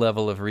no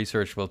level of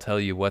research will tell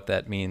you what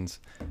that means.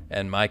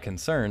 And my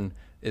concern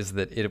is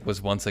that it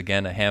was once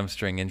again a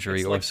hamstring injury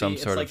It's or like some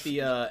sort of... It's like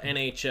the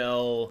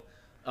NHL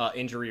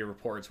injury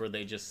reports where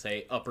they just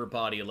say upper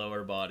body,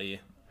 lower body.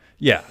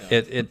 Yeah,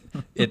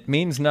 it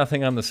means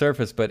nothing on the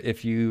surface, but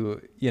if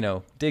you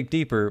dig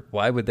deeper,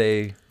 why would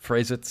they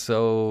phrase it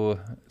so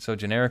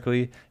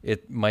generically?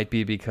 It might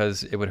be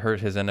because it would hurt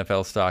his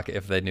NFL stock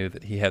if they knew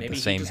that he had the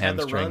same Maybe he just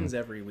hamstring. had the runs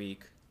every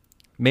week.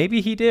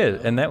 Maybe he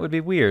did, and that would be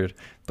weird.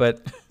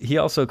 But he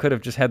also could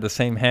have just had the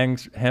same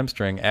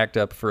hamstring act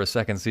up for a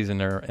second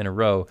season in a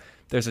row.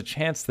 There's a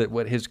chance that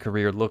what his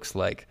career looks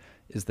like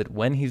is that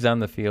when he's on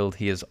the field,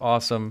 he is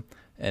awesome,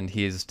 and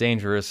he is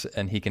dangerous,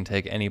 and he can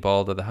take any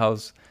ball to the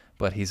house,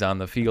 but he's on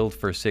the field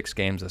for 6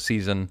 games a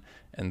season,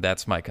 and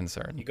that's my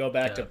concern. You go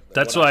back to...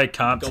 That's why I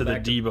comp to the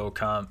Deebo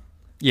comp.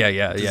 Yeah.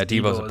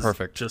 Deebo's a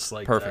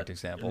perfect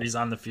example. And he's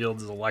on the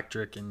field, is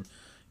electric, and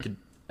could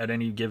at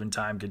any given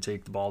time could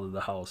take the ball to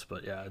the house.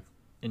 But yeah,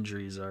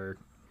 injuries are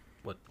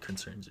what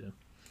concerns you.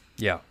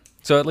 Yeah.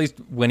 So at least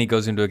when he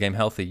goes into a game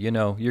healthy, you're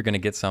going to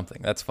get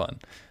something. That's fun.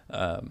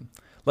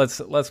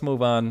 Let's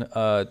move on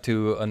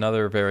to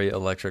another very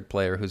electric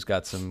player who's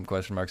got some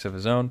question marks of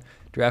his own.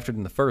 Drafted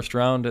in the first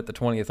round at the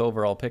 20th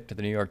overall pick to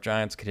the New York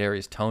Giants,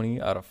 Kadarius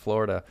Toney out of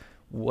Florida.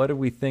 What do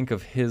we think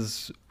of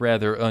his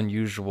rather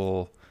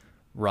unusual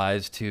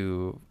rise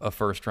to a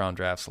first-round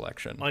draft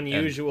selection?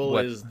 Unusual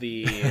is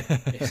the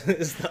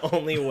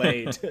only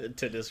way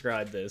to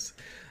describe this.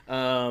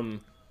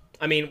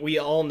 I mean, we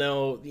all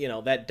know,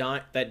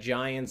 that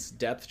Giants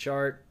depth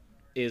chart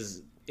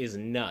is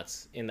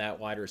nuts in that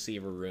wide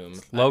receiver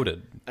room.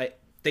 Loaded.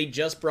 They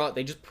just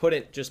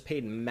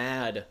paid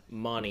mad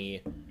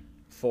money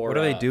for. What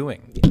are they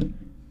doing?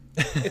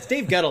 It's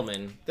Dave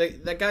Gettleman.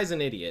 That guy's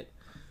an idiot.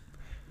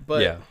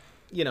 But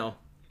yeah.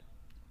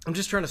 I'm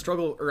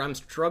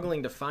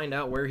struggling to find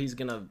out where he's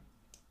gonna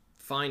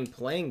find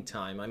playing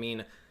time. I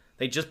mean,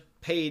 they just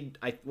paid,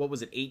 what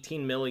was it,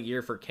 18 mil a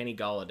year for Kenny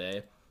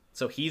Golladay,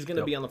 so he's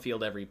gonna be on the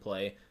field every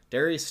play.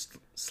 Darius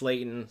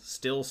Slayton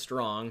still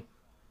strong.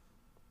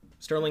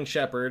 Sterling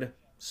Shepard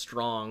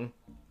strong.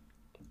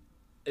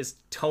 Is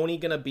Tony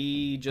gonna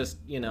be just,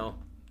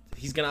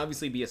 he's gonna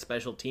obviously be a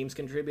special teams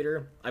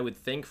contributor, I would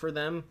think, for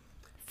them.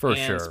 For and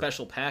sure.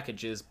 Special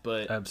packages,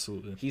 but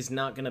absolutely, he's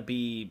not gonna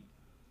be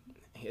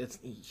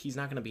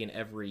an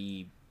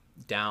every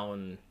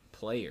down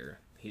player.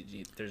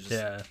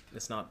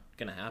 It's not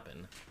gonna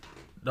happen.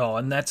 No,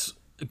 and that's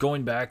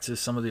going back to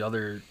some of the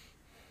other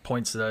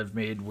points that I've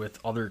made with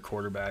other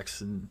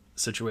quarterbacks and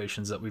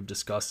situations that we've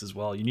discussed as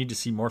well. You need to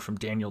see more from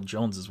Daniel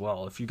Jones as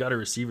well. If you got a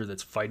receiver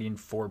that's fighting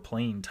for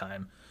playing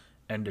time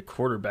and a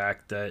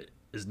quarterback that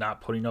is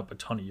not putting up a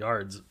ton of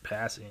yards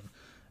passing,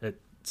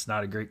 it's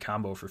not a great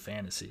combo for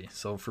fantasy.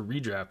 So for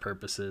redraft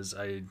purposes,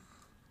 I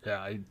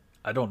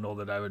don't know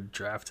that I would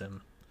draft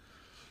him.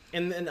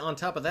 And then on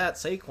top of that,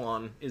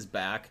 Saquon is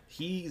back.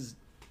 He's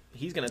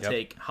going to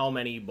take how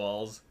many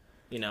balls?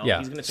 He's going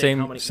to take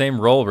how many? Same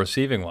role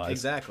receiving wise.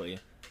 Exactly.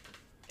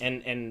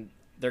 And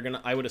they're going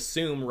to, I would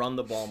assume, run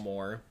the ball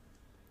more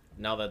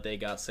now that they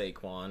got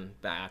Saquon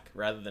back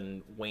rather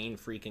than Wayne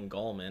freaking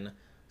Gallman.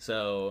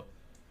 So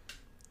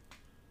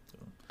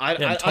I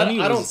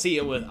don't see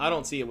it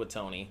with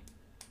Tony.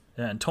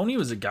 Yeah, and Tony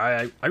was a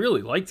guy I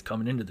really liked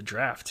coming into the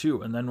draft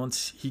too. And then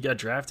once he got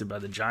drafted by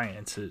the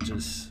Giants, it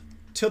just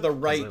to the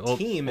right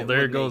team. Well,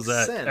 there goes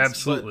that. Sense.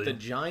 Absolutely. But the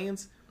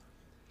Giants,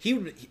 he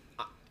would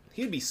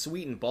be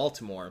sweet in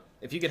Baltimore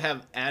if you could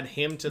add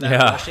him to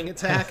that rushing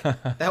attack.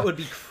 That would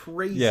be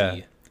crazy.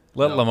 Yeah.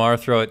 Let Lamar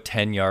throw it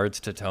 10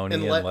 yards to Tony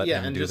and let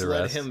him do the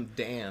rest. Let him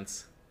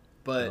dance.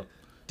 But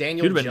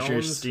Daniel Jones, he'd have been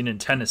interesting in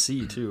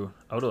Tennessee too.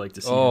 I would have liked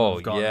to see him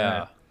have gone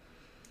there.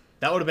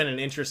 That would have been an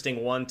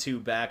interesting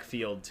 1-2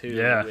 backfield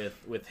too,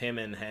 with him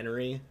and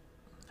Henry.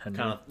 Kind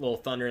of little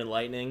thunder and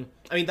lightning.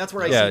 I mean, that's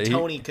where I see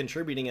Tony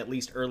contributing at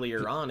least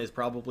earlier on is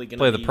probably going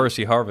to play the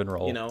Percy Harvin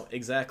role.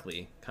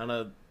 Exactly. Kind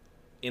of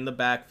in the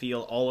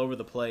backfield, all over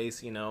the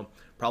place.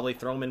 Probably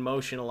throw him in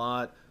motion a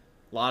lot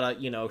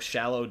of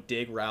shallow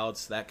dig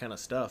routes, that kind of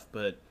stuff.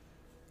 But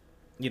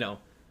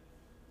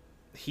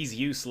he's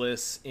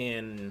useless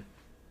in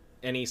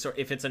any sort.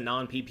 If it's a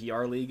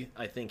non-PPR league,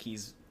 I think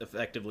he's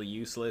effectively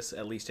useless,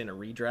 at least in a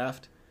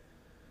redraft.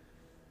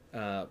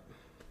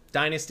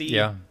 Dynasty.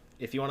 Yeah.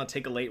 If you want to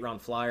take a late round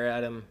flyer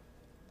at him,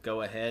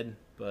 go ahead.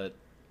 But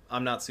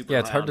I'm not super. Yeah,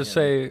 it's hard to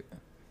say.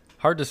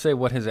 Hard to say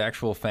what his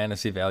actual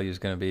fantasy value is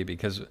going to be,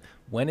 because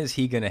when is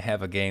he going to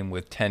have a game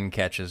with 10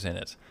 catches in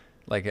it?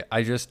 Like,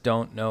 I just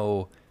don't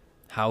know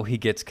how he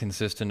gets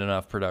consistent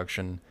enough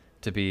production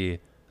to be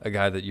a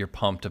guy that you're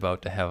pumped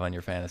about to have on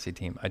your fantasy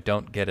team. I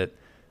don't get it.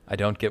 I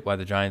don't get why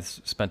the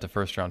Giants spent a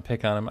first-round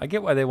pick on him. I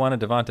get why they wanted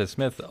Devonta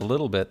Smith a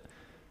little bit,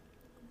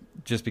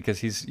 just because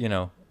he's,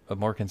 a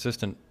more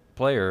consistent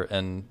player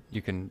and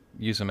you can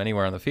use him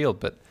anywhere on the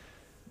field. But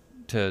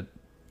to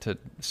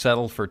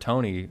settle for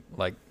Tony,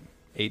 like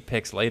 8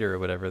 picks later or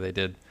whatever they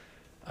did,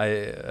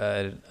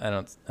 I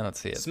don't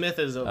see it. Smith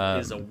is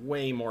a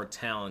way more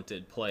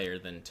talented player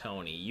than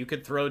Tony. You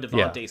could throw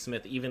Devontae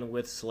Smith, even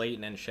with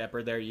Slayton and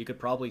Shepard there, you could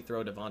probably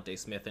throw Devontae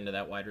Smith into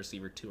that wide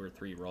receiver 2 or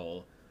 3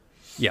 role.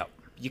 Yeah.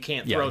 You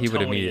can't throw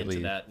Tony into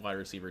that wide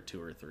receiver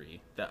 2 or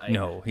 3.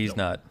 He's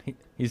not.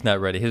 He's not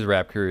ready. His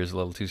rap career is a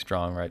little too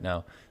strong right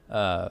now.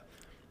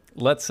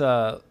 Let's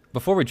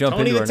before we jump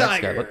into our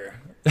next guy.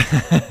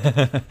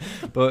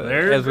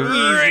 But he's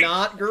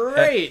not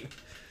great.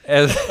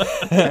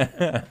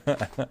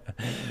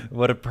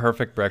 What a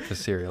perfect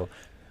breakfast cereal.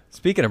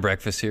 Speaking of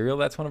breakfast cereal,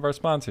 that's one of our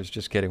sponsors.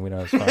 Just kidding, we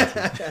don't have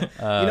sponsors.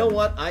 You know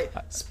what?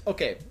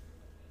 Okay.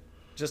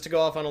 Just to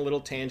go off on a little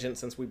tangent,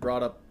 since we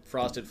brought up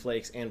Frosted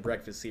Flakes and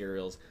breakfast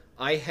cereals,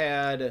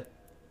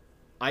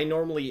 I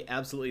normally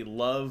absolutely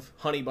love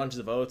Honey Bunches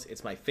of Oats.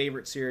 It's my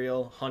favorite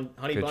cereal.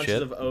 Honey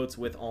Bunches of Oats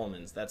with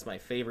almonds. That's my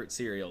favorite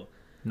cereal.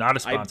 Not a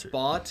sponsor. I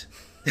bought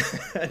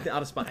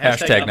not a sponsor.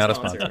 Hashtag not a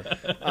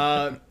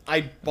sponsor.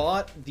 I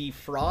bought the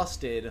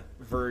frosted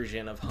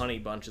version of Honey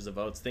Bunches of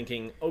Oats,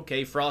 thinking,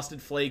 okay,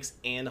 Frosted Flakes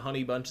and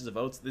Honey Bunches of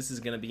Oats, this is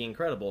going to be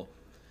incredible.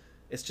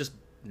 It's just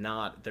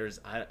not. It's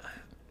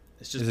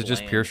just. Is it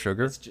just pure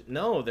sugar?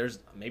 No,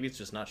 maybe it's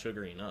just not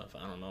sugary enough.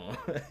 I don't know.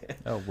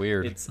 Oh,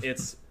 weird.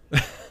 It's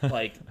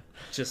like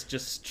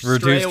just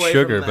reduced away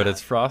sugar, from that. But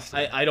it's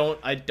frosted. I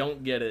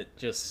don't get it.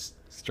 Just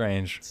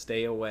strange.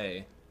 Stay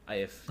away.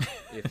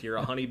 If you're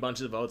a Honey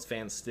Bunches of Oats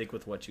fan, stick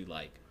with what you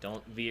like.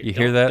 Don't veer. You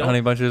hear that,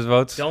 Honey Bunches of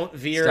Oats? Don't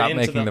veer Stop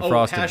into making the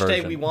frosted hashtag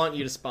version. We want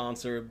you to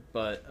sponsor,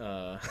 but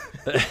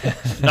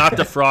not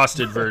the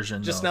frosted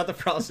version. Just not the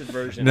frosted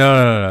version.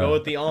 No. Go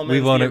with the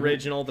almonds, the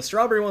original. The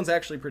strawberry one's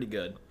actually pretty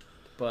good.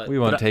 But we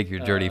won't take your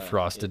dirty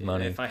frosted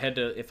money. If I had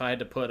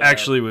to put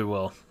actually we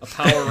will a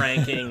power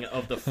ranking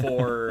of the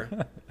 4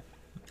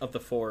 of the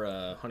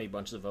 4 Honey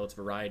Bunches of Oats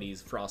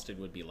varieties, Frosted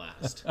would be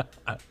last.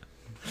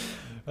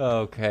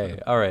 Okay,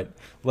 all right.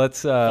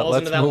 Let's move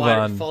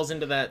on. Falls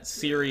into that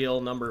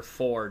serial number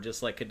 4,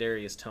 just like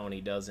Kadarius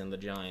Toney does in the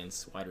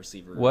Giants wide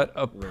receiver. What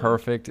a room.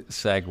 perfect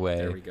segue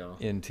There we go.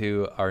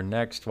 into our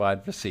next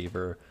wide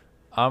receiver,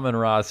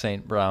 Amon-Ra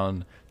St.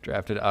 Brown,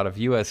 drafted out of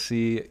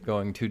USC,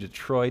 going to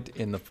Detroit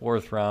in the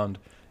 4th round.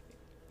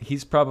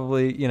 He's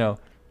probably,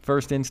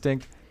 first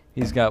instinct,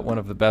 he's got one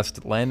of the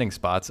best landing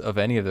spots of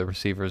any of the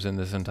receivers in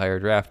this entire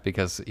draft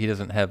because he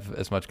doesn't have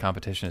as much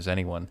competition as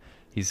anyone.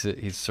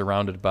 He's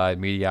surrounded by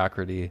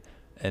mediocrity,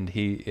 and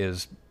he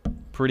is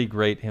pretty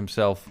great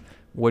himself.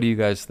 What do you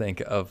guys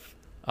think of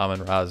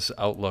Amon-Ra's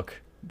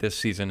outlook this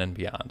season and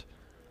beyond?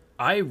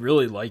 I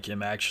really like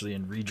him actually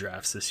in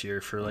redrafts this year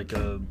for like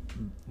a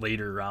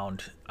later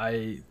round.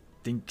 I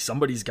think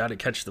somebody's got to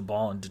catch the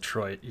ball in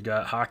Detroit. You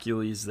got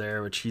Hercules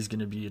there, which he's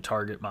going to be a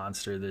target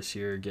monster this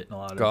year, getting a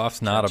lot of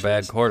Goff's not a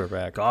bad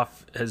quarterback.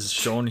 Goff has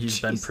shown he's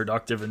been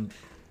productive and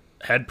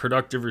had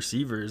productive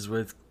receivers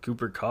with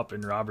Cooper Kupp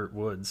and Robert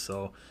Woods.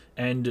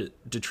 And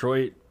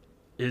Detroit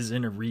is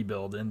in a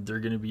rebuild, and they're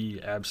going to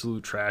be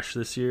absolute trash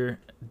this year,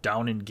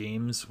 down in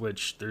games,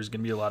 which there's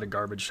going to be a lot of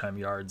garbage time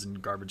yards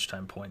and garbage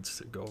time points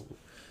to go.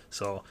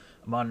 So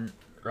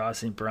Amon-Ra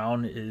St.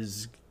 Brown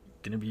is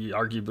going to be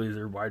arguably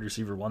their wide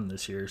receiver 1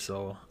 this year.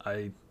 So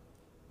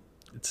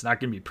it's not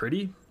going to be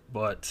pretty,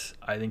 but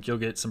I think you'll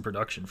get some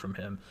production from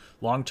him.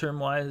 Long-term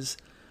wise,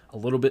 a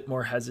little bit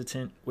more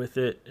hesitant with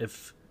it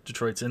if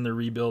Detroit's in the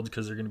rebuild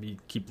because they're going to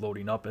keep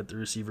loading up at the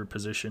receiver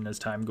position as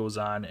time goes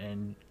on,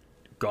 and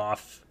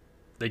Goff,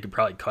 they could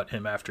probably cut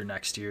him after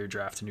next year,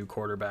 draft a new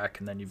quarterback,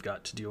 and then you've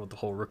got to deal with the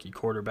whole rookie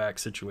quarterback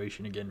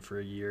situation again for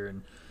a year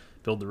and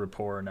build the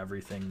rapport and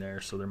everything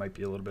there. So there might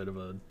be a little bit of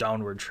a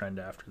downward trend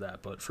after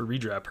that. But for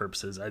redraft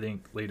purposes, I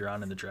think later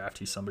on in the draft,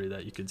 he's somebody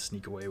that you could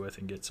sneak away with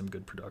and get some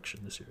good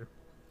production this year.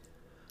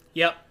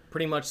 Yep,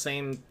 pretty much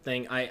same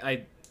thing.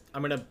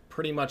 I'm going to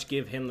pretty much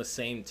give him the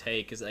same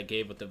take as I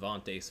gave with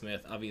Devontae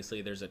Smith.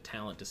 Obviously, there's a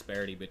talent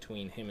disparity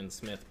between him and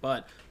Smith,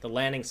 but the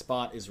landing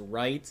spot is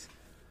right.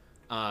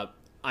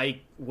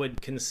 I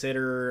would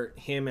consider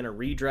him in a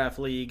redraft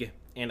league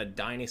and a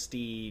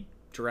dynasty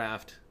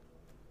draft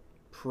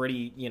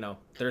pretty,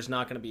 there's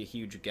not going to be a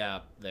huge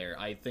gap there.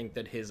 I think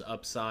that his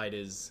upside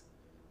is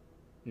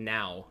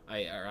now.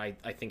 I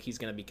think he's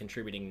going to be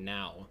contributing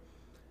now.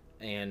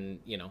 And,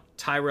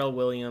 Tyrell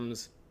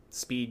Williams,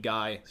 speed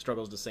guy,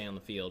 struggles to stay on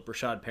the field.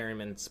 Brashad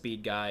Perryman,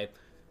 speed guy,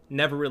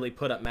 never really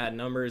put up mad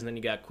numbers. And then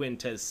you got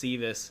Quintez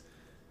Cephas,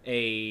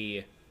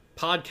 a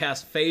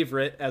podcast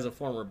favorite as a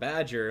former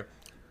Badger.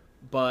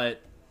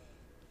 But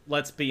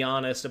let's be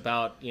honest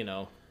about,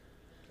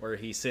 where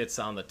he sits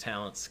on the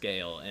talent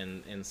scale.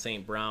 And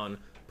St. Brown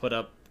put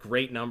up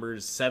great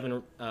numbers,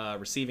 7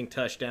 receiving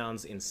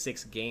touchdowns in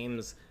 6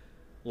 games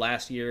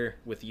last year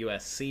with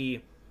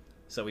USC.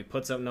 So he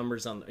puts up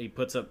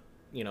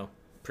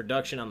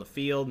production on the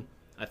field.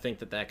 I think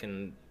that's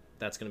going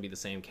to be the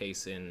same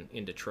case in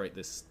Detroit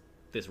this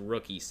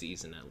rookie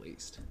season at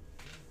least.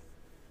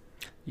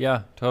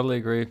 Yeah, totally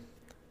agree.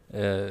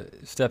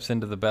 Steps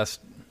into the best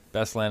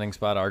landing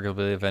spot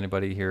arguably of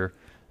anybody here,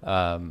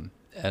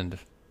 and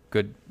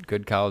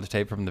good college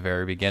tape from the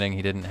very beginning.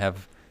 He didn't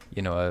have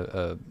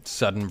a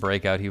sudden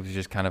breakout. He was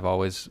just kind of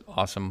always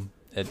awesome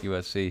at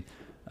USC.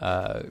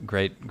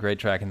 Great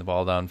tracking the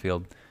ball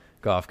downfield.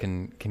 Goff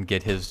can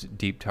get his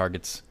deep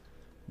targets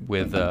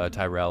with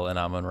Tyrell and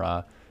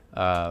Amon-Ra.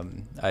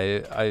 I'm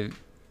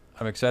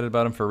excited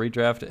about him for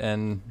redraft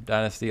and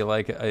dynasty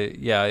alike.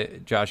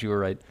 Josh, you were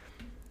right.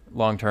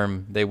 Long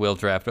term, they will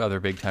draft other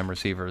big time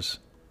receivers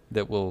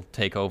that will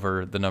take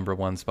over the number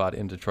 1 spot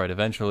in Detroit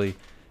eventually.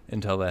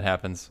 Until that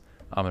happens,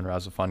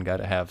 Amon-Ra's a fun guy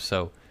to have.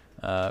 So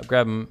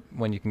grab him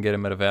when you can get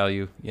him at a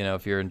value.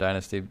 If you're in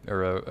dynasty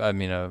or a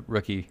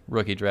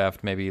rookie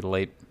draft, maybe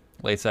late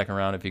second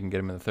round. If you can get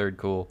him in the 3rd,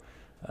 cool.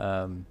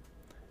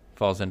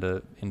 Falls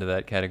into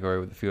that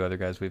category with a few other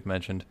guys we've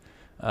mentioned.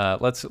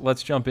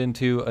 Let's jump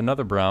into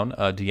another Brown,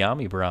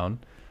 Dyami Brown,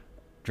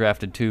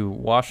 drafted to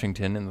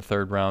Washington in the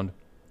 3rd round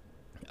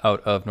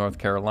out of North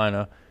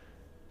Carolina.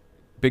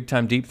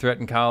 Big-time deep threat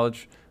in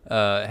college.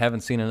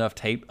 Haven't seen enough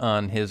tape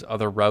on his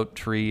other route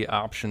tree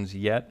options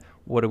yet.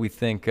 What do we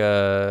think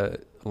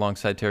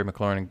alongside Terry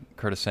McLaurin and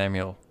Curtis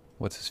Samuel?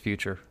 What's his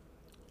future?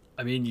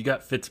 I mean, you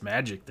got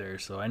Fitzmagic there,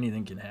 so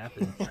anything can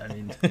happen.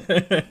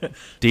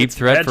 Deep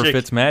threat for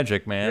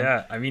Fitzmagic, man.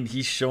 Yeah, I mean,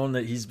 he's shown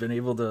that he's been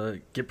able to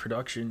get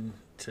production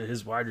to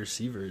his wide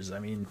receivers. I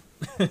mean,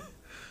 you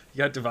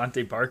got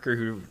Devontae Parker,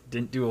 who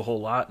didn't do a whole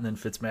lot, and then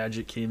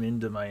Fitzmagic came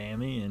into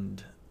Miami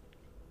and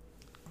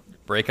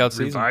breakout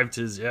season.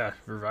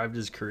 Revived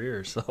his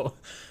career. So,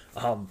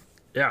 I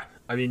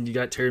mean, you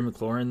got Terry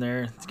McLaurin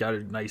there. He's got a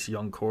nice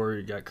young core.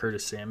 You got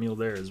Curtis Samuel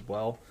there as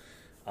well.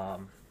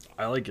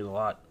 I like it a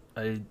lot.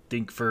 I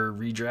think for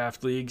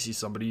redraft leagues, he's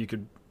somebody you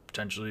could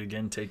potentially,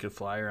 again, take a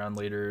flyer on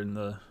later in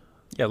the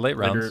late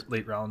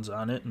rounds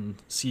on it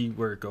and see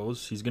where it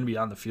goes. He's going to be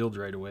on the field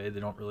right away. They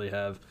don't really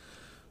have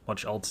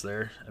much else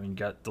there. I mean,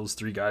 those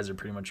 3 guys are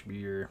pretty much be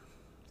your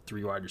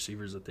 3 wide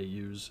receivers that they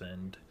use,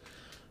 and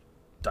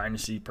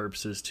dynasty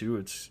purposes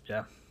too.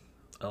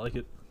 I like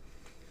it.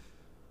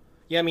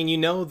 Yeah, I mean, you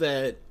know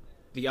that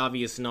the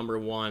obvious number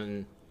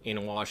one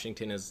in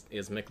Washington is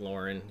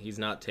McLaurin. He's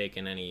not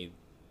taking any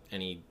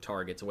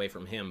targets away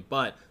from him,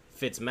 but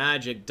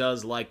Fitzmagic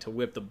does like to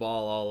whip the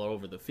ball all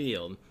over the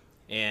field,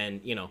 and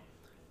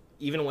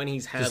even when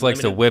he's had just likes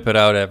to whip it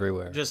out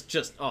everywhere. Just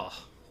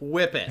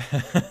whip it,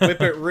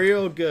 whip it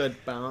real good.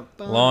 Bum,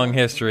 bum. Long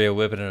history of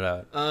whipping it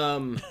out.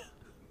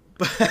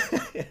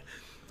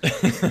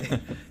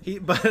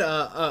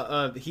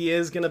 He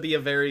is gonna be a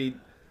very.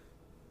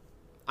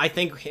 I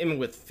think him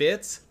with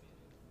Fitz.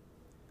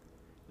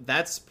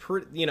 That's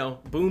pretty,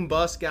 boom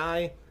bust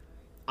guy.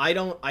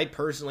 I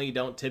personally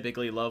don't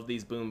typically love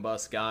these boom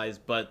bust guys,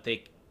 but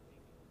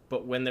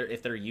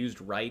if they're used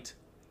right,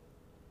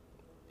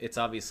 it's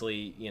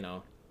obviously,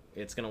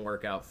 it's going to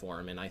work out for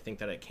him, and I think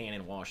that it can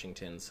in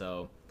Washington.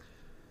 So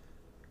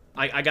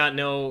I got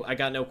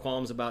no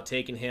qualms about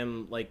taking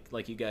him,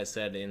 like you guys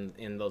said,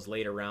 in those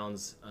later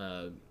rounds,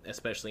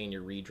 especially in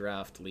your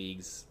redraft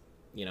leagues.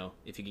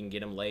 If you can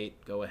get him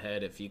late, go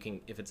ahead. If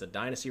it's a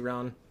dynasty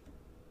round,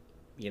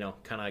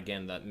 kind of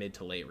again that mid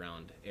to late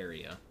round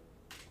area.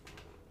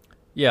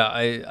 Yeah,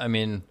 I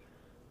mean,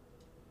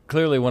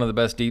 clearly one of the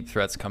best deep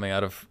threats coming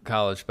out of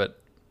college, but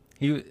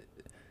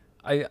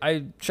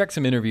I checked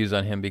some interviews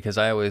on him because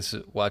I always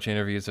watch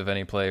interviews of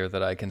any player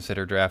that I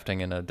consider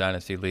drafting in a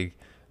dynasty league,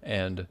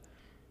 and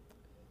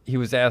he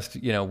was asked,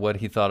 what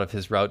he thought of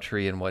his route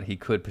tree and what he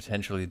could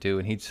potentially do,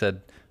 and he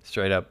said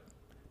straight up,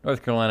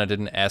 North Carolina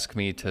didn't ask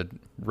me to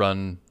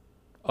run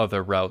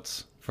other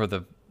routes for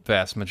the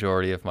vast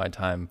majority of my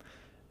time.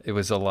 It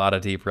was a lot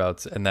of deep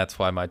routes, and that's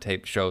why my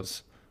tape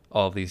shows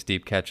all these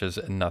deep catches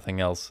and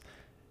nothing else.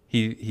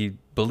 He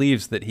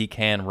believes that he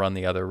can run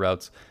the other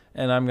routes,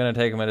 and I'm going to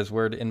take him at his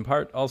word, in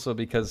part also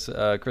because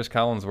Chris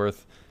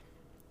Collinsworth,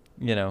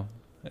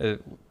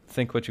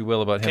 think what you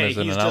will about him as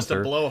an he's announcer. He's just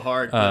a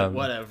blowhard, but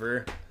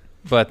whatever.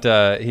 But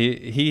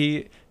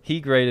he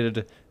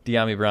graded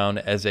Dyami Brown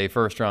as a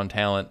first-round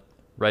talent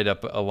right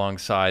up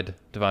alongside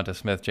Devonta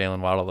Smith,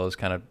 Jalen Waddle, those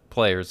kind of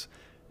players,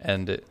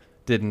 and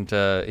Chris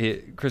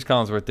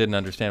Collinsworth didn't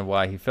understand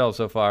why he fell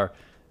so far.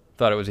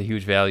 Thought it was a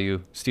huge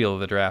value steal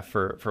of the draft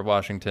for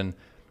Washington.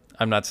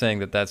 I'm not saying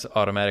that that's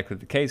automatically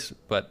the case,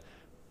 but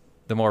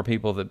the more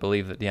people that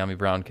believe that Dyami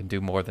Brown can do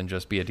more than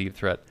just be a deep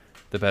threat,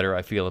 the better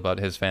I feel about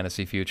his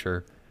fantasy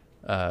future,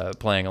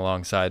 playing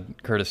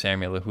alongside Curtis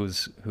Samuel,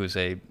 who's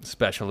a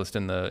specialist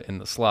in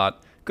the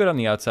slot, good on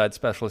the outside,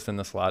 specialist in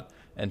the slot,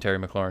 and Terry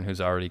McLaurin, who's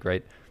already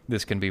great.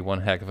 This can be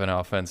one heck of an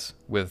offense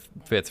with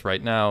Fitz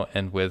right now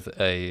and with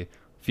a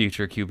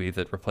future QB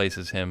that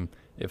replaces him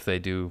if they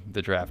do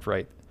the draft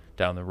right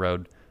down the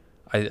road.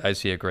 I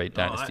see a great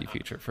dynasty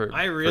future for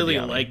I really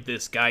for like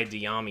this guy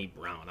Dyami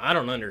Brown. I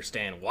don't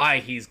understand why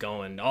he's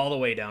going all the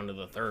way down to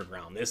the third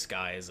round. This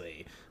guy is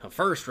a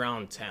first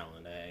round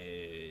talent.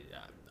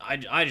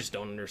 I just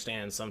don't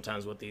understand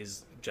sometimes what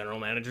these general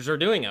managers are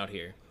doing out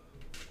here.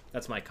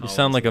 That's my Collinsworth. You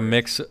sound like a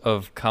mix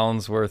of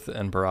Collinsworth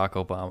and Barack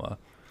Obama.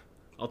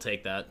 I'll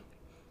take that.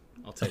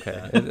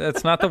 that.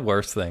 It's not the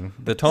worst thing.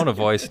 The tone of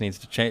voice needs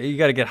to change. You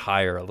got to get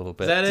higher a little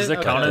bit. Does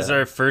it count as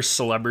our first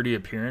celebrity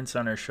appearance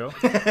on our show?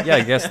 Yeah,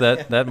 I guess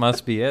that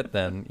must be it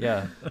then.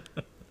 Yeah.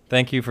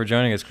 Thank you for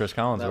joining us, Chris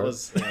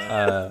Collinsworth.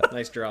 That was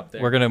nice drop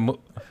there. We're gonna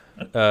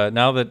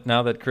now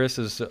that Chris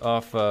is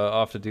off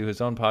to do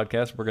his own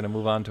podcast, we're gonna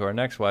move on to our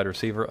next wide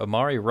receiver,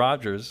 Amari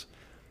Rodgers,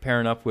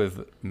 pairing up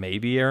with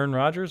maybe Aaron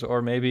Rodgers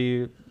or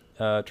maybe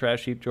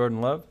trash heap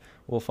Jordan Love.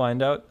 We'll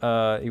find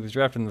out. He was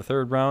drafted in the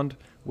third round,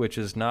 which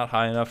is not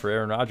high enough for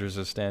Aaron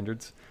Rodgers'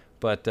 standards.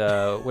 But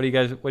what do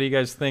you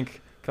guys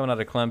think coming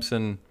out of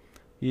Clemson?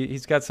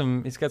 He's got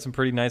some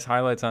pretty nice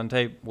highlights on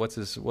tape. What's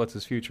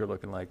his future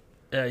looking like?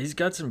 Yeah, he's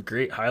got some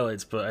great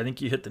highlights, but I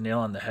think you hit the nail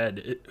on the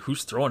head.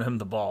 Who's throwing him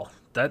the ball?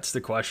 That's the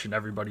question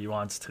everybody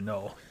wants to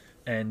know,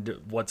 and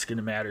what's going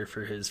to matter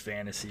for his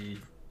fantasy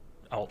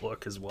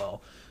outlook as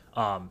well.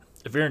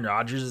 If Aaron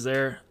Rodgers is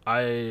there,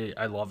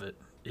 I love it.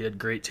 He had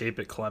great tape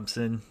at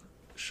Clemson.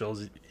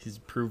 Shows he's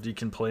proved he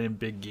can play in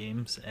big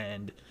games,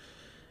 and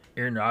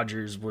Aaron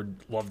Rodgers would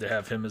love to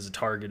have him as a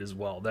target as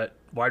well. That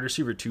wide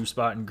receiver 2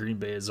 spot in Green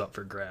Bay is up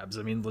for grabs.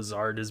 I mean,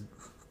 Lazard has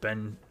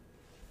been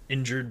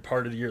injured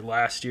part of the year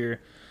last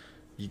year.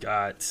 You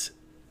got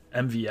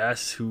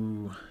MVS,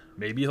 who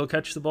maybe he'll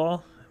catch the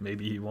ball,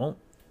 maybe he won't.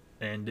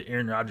 And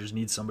Aaron Rodgers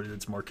needs somebody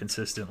that's more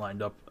consistent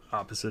lined up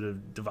opposite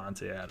of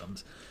Devontae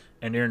Adams.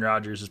 And Aaron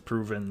Rodgers has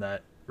proven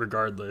that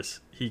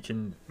regardless, he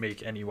can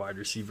make any wide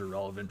receiver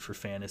relevant for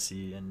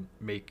fantasy and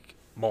make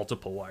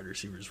multiple wide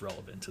receivers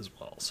relevant as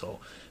well. So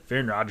if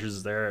Aaron Rodgers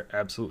is there,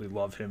 absolutely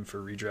love him for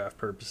redraft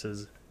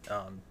purposes.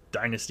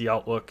 Dynasty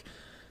outlook,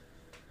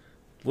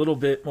 a little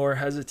bit more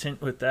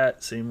hesitant with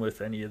that. Same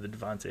with any of the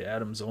Devontae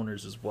Adams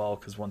owners as well,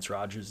 because once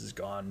Rodgers is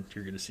gone,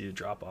 you're going to see a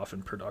drop-off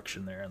in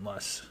production there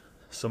unless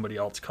somebody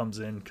else comes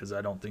in, because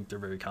I don't think they're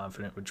very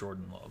confident with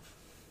Jordan Love.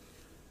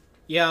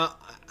 Yeah,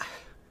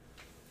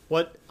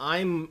 what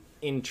I'm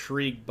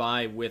intrigued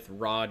by with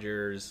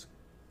Rodgers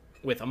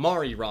with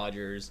Amari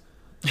Rodgers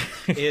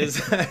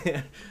is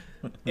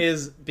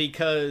is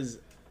because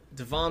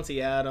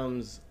Davante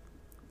Adams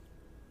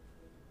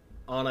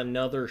on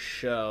another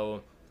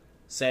show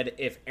said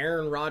if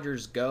Aaron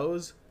Rodgers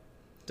goes,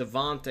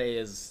 Davante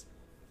is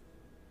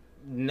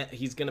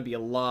he's going to be a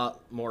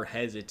lot more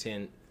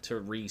hesitant to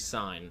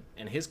re-sign,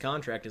 and his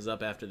contract is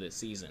up after this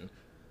season.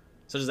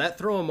 So does that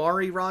throw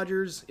Amari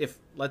Rodgers, if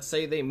let's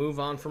say they move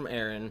on from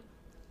Aaron,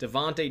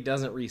 Davante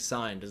doesn't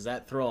re-sign, does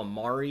that throw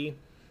Amari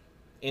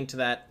into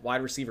that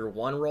wide receiver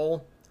 1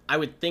 role? I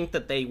would think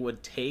that they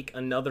would take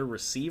another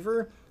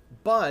receiver,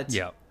 but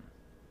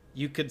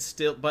you could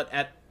still,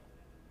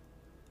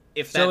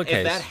 if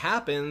that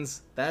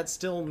happens, that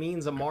still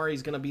means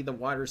Amari's going to be the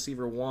wide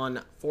receiver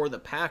 1 for the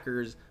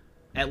Packers,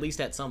 at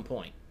least at some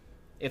point,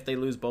 if they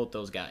lose both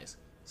those guys.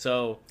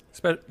 So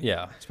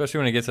especially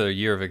when he gets a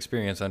year of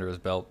experience under his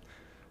belt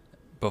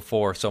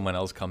before someone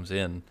else comes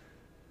in.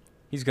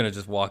 He's going to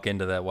just walk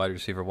into that wide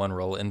receiver 1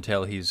 role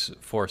until he's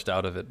forced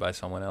out of it by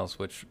someone else,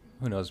 which,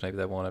 who knows, maybe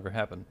that won't ever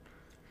happen.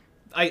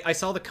 I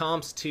saw the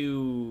comps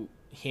to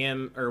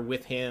him, or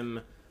with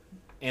him,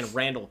 and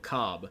Randall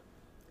Cobb.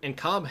 And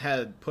Cobb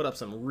had put up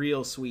some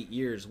real sweet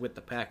years with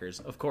the Packers.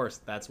 Of course,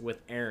 that's with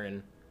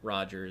Aaron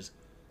Rodgers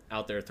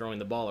out there throwing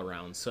the ball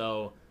around.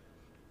 So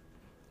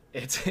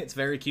it's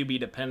very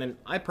QB dependent.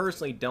 I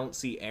personally don't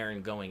see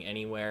Aaron going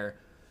anywhere,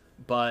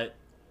 but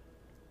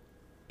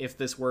if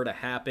this were to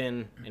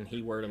happen and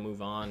he were to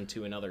move on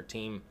to another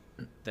team,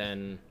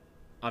 then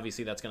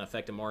obviously that's going to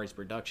affect Amari's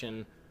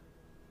production.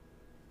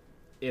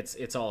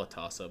 It's all a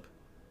toss-up.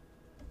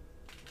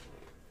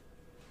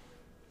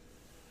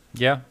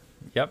 Yeah.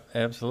 Yep,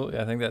 absolutely.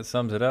 I think that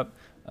sums it up.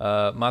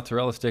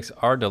 Mozzarella sticks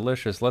are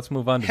delicious. Let's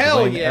move on to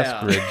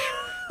Dwayne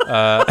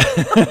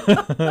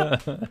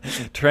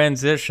Eskridge.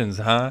 Transitions,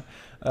 huh?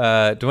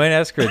 Dwayne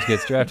Eskridge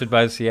gets drafted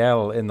by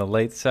Seattle in the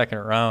late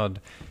 2nd round.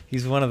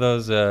 He's one of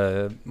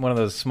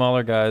those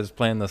smaller guys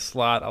playing the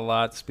slot a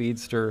lot,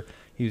 speedster.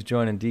 He's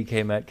joining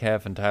DK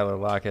Metcalf and Tyler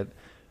Lockett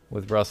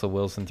with Russell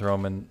Wilson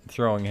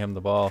throwing him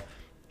the ball.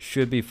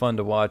 Should be fun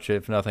to watch,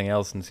 if nothing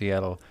else, in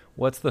Seattle.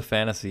 What's the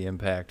fantasy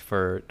impact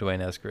for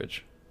Dwayne Eskridge?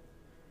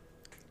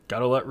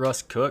 Gotta let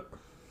Russ cook.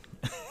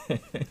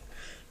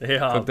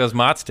 Cook those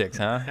mott sticks,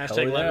 huh?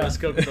 Hashtag let Russ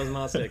cook with those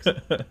mott sticks.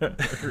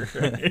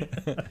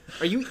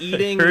 Are you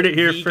eating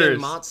vegan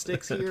mott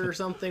sticks here or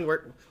something?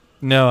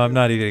 No, I'm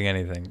not eating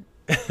anything.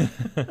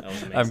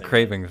 I'm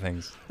craving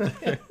things.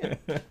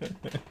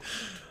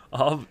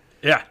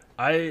 Yeah,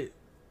 I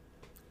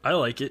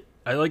like it.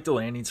 I like the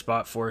landing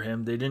spot for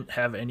him. They didn't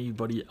have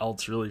anybody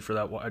else really for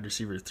that wide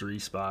receiver 3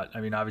 spot. I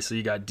mean, obviously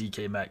you got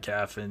DK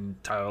Metcalf and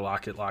Tyler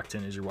Lockett locked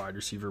in as your wide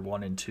receiver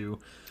 1 and 2.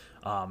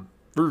 For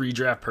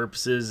redraft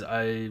purposes,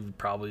 I would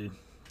probably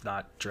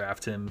not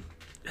draft him.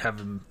 Have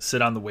him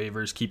sit on the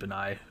waivers, keep an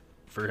eye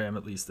for him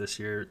at least this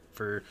year.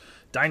 For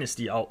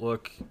dynasty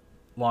outlook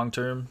long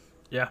term,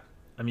 yeah.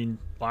 I mean,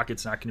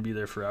 Lockett's not going to be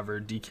there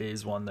forever. DK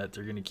is one that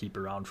they're going to keep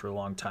around for a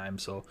long time.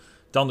 So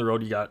down the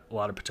road, you got a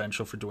lot of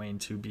potential for Dwayne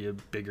to be a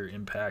bigger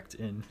impact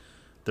in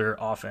their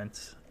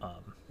offense.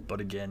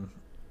 But again,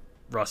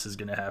 Russ is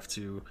going to have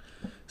to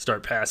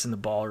start passing the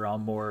ball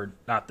around more.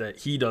 Not that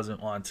he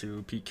doesn't want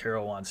to. Pete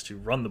Carroll wants to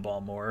run the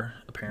ball more,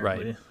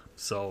 apparently. Right.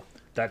 So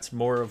that's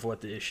more of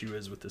what the issue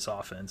is with this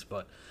offense.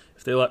 But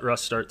if they let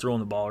Russ start throwing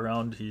the ball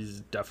around, he's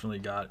definitely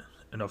got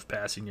enough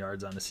passing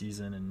yards on the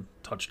season and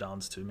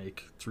touchdowns to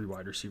make 3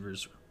 wide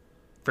receivers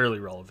fairly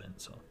relevant.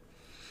 So,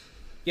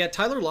 yeah,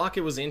 Tyler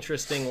Lockett was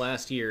interesting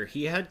last year.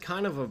 He had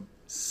kind of a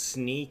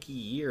sneaky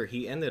year.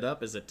 He ended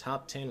up as a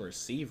top 10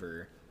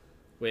 receiver,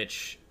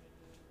 which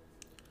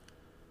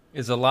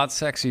is a lot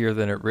sexier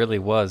than it really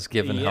was,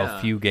 given how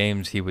few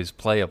games he was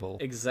playable.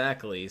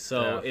 Exactly.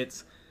 So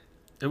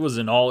it was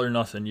an all or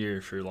nothing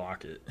year for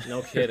Lockett.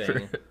 No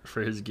kidding.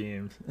 for his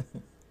games.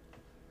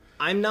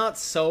 I'm not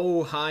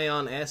so high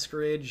on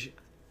Eskridge.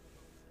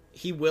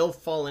 He will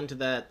fall into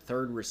that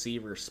 3rd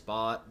receiver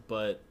spot,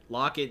 but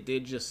Lockett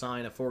did just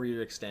sign a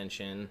 4-year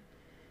extension.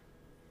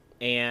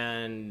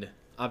 And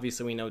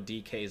obviously we know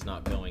DK is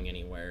not going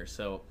anywhere,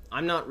 so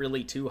I'm not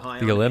really too high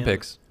on the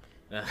Olympics.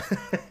 Well,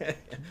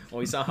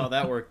 we saw how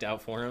that worked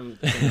out for him.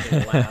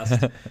 Finishing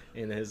last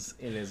in his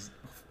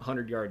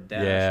 100-yard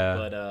dash. Yeah.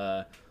 But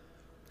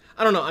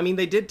I don't know. I mean,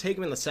 they did take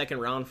him in the 2nd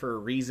round for a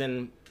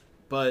reason,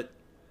 but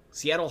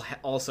Seattle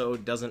also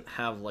doesn't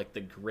have like the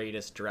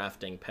greatest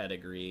drafting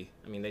pedigree.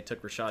 I mean, they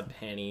took Rashad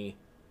Penny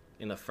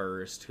in the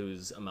 1st,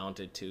 who's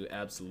amounted to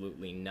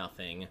absolutely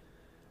nothing.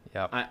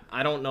 Yeah.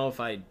 I don't know if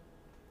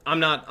I'm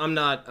not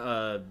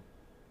an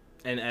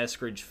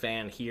Eskridge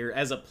fan here.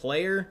 As a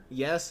player,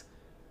 yes.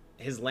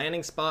 His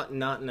landing spot,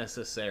 not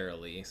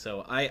necessarily.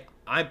 So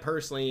I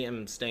personally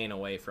am staying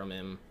away from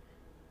him.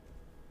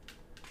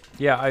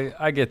 Yeah,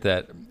 I get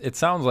that. It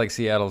sounds like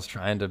Seattle's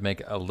trying to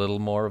make a little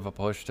more of a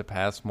push to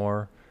pass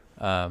more.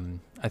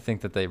 I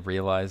think that they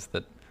realized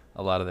that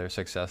a lot of their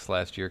success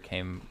last year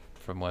came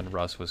from when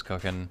Russ was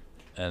cooking,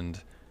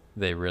 and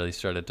they really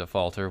started to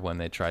falter when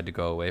they tried to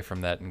go away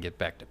from that and get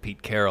back to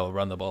Pete Carroll,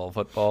 run the ball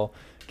football,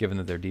 given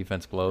that their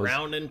defense blows.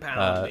 Round and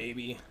pound,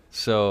 baby.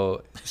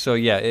 So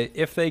yeah,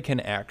 if they can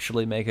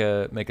actually make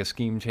a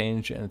scheme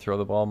change and throw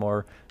the ball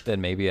more,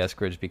 then maybe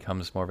Eskridge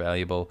becomes more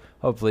valuable.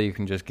 Hopefully, you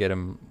can just get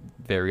him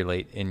very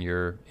late in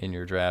your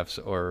drafts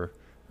or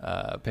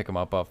pick him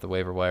up off the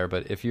waiver wire.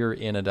 But if you're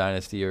in a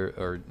dynasty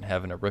or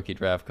having a rookie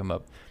draft come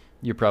up,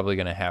 you're probably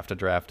going to have to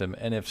draft him.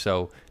 And if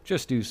so,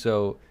 just do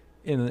so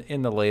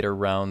in the later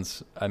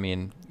rounds. I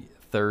mean,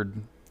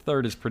 third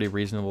is pretty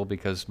reasonable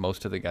because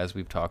most of the guys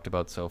we've talked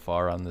about so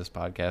far on this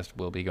podcast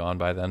will be gone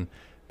by then.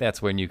 That's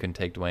when you can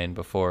take Dwayne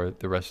before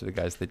the rest of the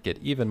guys that get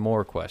even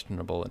more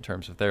questionable in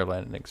terms of their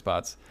landing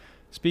spots.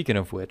 Speaking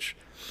of which,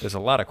 there's a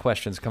lot of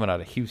questions coming out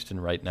of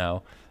Houston right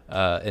now.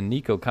 And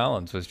Nico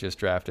Collins was just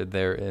drafted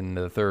there in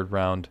the 3rd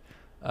round.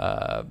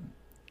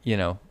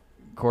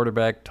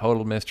 Quarterback,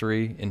 total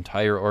mystery.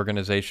 Entire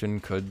organization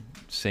could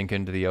sink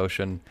into the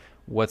ocean.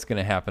 What's going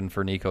to happen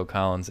for Nico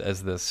Collins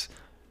as this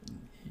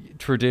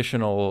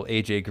traditional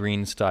A.J.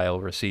 Green style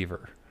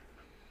receiver?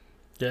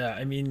 Yeah,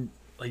 I mean,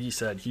 like you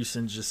said,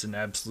 Houston's just an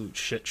absolute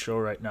shit show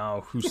right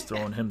now. Who's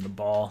throwing him the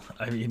ball?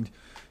 I mean,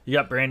 you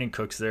got Brandon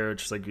Cooks there,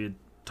 which like we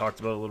talked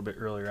about a little bit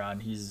earlier on.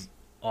 He's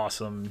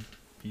awesome.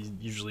 He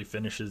usually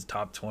finishes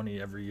top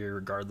 20 every year,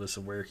 regardless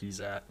of where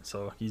he's at.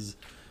 So he's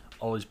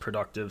always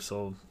productive.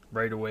 So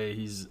right away,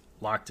 he's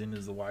locked in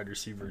as the wide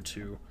receiver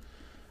too.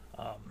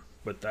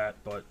 With that,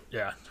 but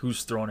yeah,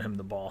 who's throwing him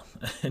the ball?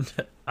 And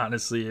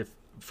honestly, if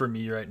for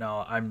me right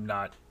now, I'm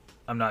not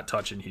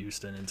touching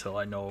Houston until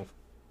I know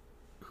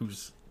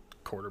who's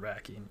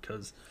quarterbacking.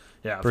 Because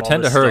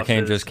pretend a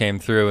hurricane just came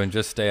through and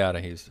just stay out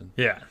of Houston.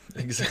 Yeah,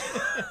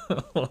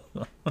 exactly.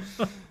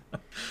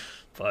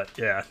 But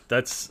yeah,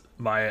 that's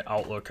my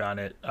outlook on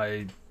it.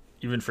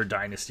 Even for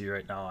Dynasty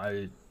right now,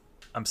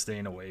 I'm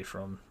staying away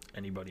from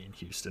anybody in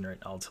Houston right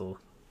now until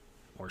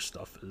more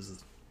stuff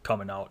is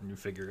coming out and you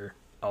figure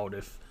out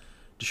if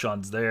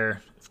Deshaun's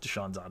there, if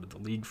Deshaun's out of the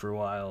league for a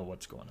while,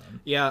 what's going on.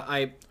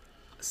 Yeah,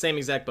 same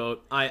exact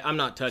boat. I'm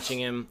not touching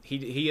him.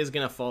 He is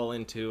going to fall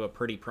into a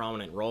pretty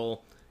prominent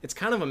role. It's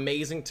kind of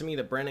amazing to me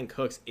that Brandon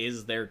Cooks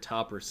is their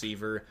top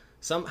receiver.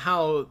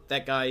 Somehow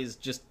that guy's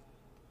just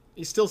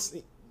he's still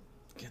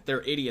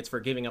they're idiots for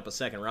giving up a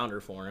 2nd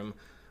rounder for him,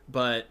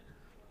 but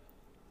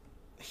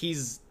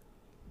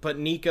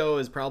Nico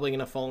is probably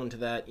going to fall into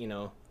that,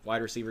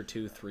 wide receiver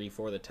 2, 3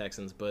 for the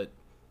Texans. But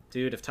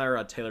dude, if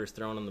Tyrod Taylor's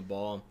throwing him the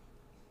ball,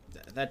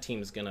 that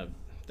team's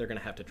they're gonna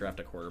have to draft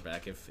a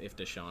quarterback if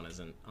Deshaun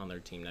isn't on their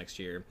team next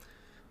year.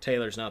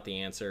 Taylor's not the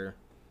answer.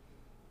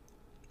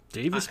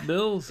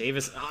 Mills.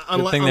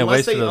 Unless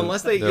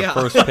they their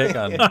first pick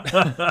on.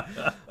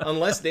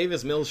 Unless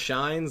Davis Mills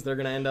shines, they're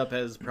gonna end up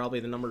as probably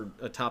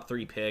a top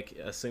 3 pick,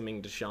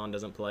 assuming Deshaun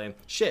doesn't play.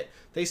 Shit,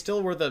 they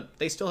still had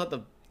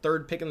the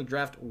 3rd pick in the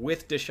draft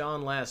with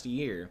Deshaun last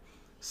year.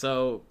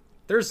 So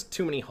there's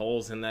too many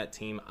holes in that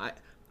team.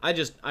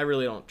 I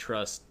really don't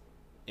trust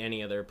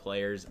any of their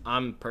players.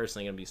 I'm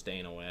personally going to be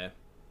staying away.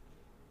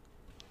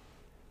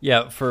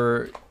 Yeah,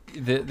 for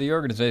the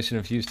organization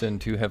of Houston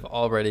to have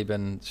already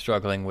been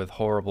struggling with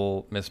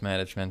horrible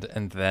mismanagement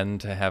and then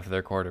to have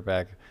their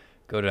quarterback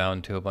go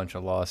down to a bunch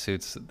of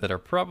lawsuits that are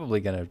probably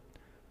going to,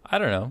 I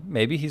don't know,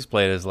 maybe he's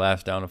played his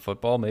last down of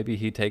football. Maybe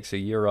he takes a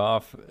year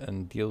off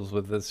and deals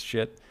with this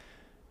shit.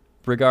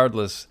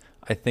 Regardless,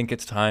 I think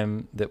it's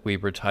time that we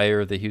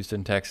retire the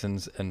Houston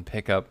Texans and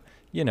pick up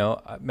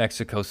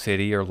Mexico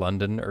City or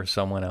London or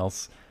someone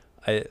else.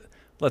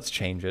 Let's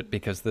change it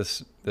because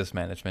this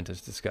management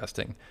is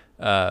disgusting.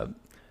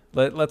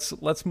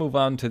 Let's move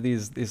on to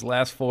these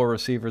last 4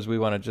 receivers we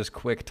want to just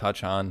quick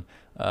touch on.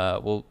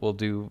 We'll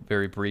do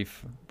very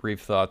brief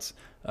thoughts.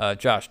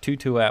 Josh,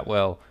 Tutu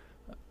Atwell,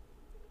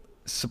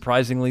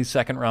 surprisingly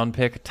 2nd round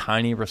pick,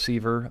 tiny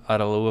receiver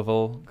out of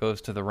Louisville,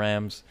 goes to the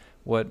Rams.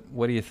 What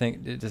do you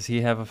think? Does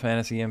he have a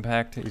fantasy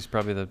impact? He's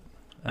probably the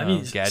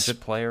gadget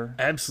player,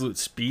 absolute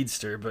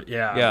speedster. But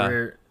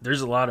yeah.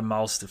 There's a lot of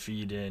mouths to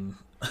feed in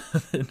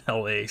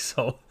LA.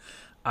 So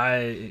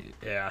I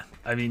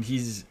mean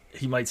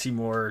he might see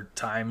more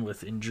time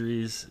with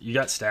injuries. You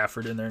got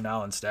Stafford in there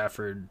now, and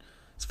Stafford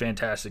is a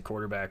fantastic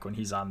quarterback when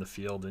he's on the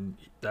field, and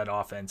that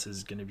offense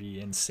is going to be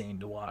insane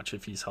to watch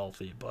if he's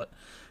healthy. But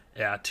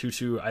yeah,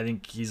 Tutu, I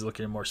think he's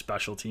looking at more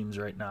special teams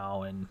right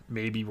now and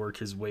maybe work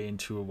his way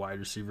into a wide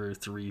receiver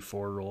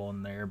 3-4 role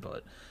in there.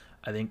 But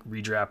I think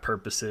redraft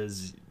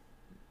purposes,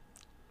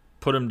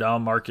 put him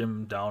down, mark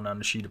him down on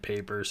a sheet of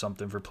paper or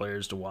something for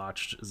players to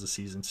watch as the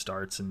season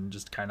starts and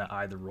just kind of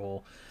eye the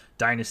role.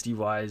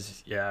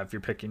 Dynasty-wise, yeah, if you're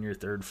picking your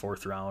 3rd,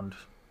 4th round,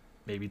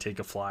 maybe take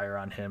a flyer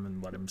on him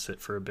and let him sit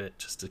for a bit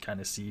just to kind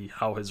of see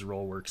how his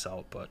role works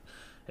out. But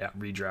yeah,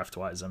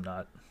 redraft-wise, I'm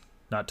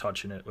not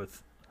touching it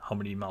with how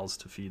many mouths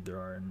to feed there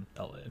are in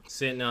LA.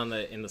 Sitting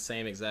in the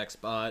same exact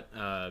spot.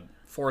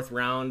 4th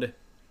round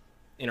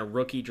in a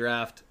rookie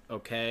draft,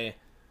 okay,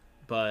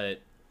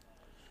 but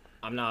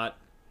I'm not.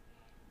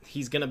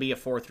 He's going to be a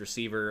 4th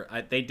receiver.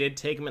 They did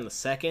take him in the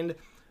 2nd,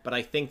 but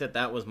I think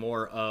that was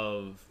more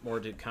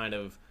to kind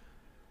of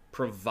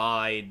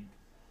provide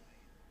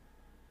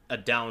a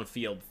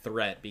downfield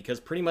threat,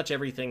 because pretty much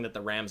everything that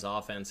the Rams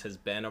offense has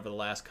been over the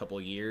last couple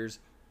of years,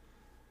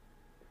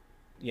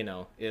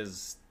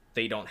 is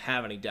they don't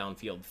have any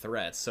downfield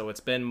threats. So it's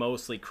been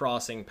mostly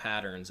crossing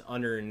patterns,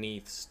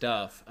 underneath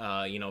stuff,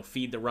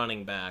 feed the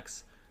running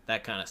backs,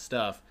 that kind of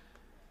stuff.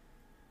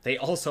 They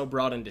also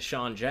brought in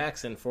Deshaun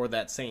Jackson for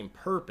that same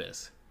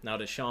purpose. Now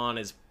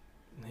Deshaun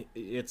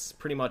it's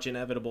pretty much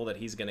inevitable that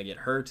he's going to get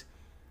hurt.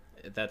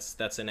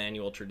 That's an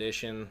annual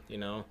tradition,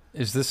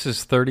 Is this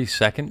his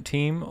 32nd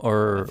team,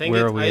 or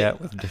where are we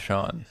at with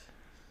Deshaun?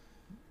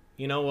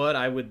 You know what?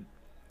 I would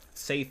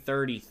say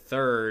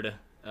 33rd.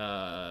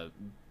 Gotcha.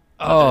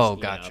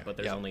 But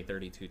there's only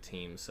 32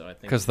 teams, so I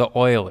think because the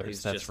Oilers.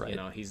 He's that's just, right.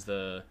 He's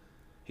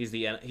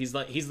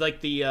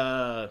like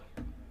the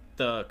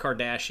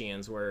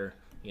Kardashians, where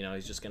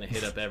he's just gonna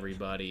hit up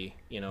everybody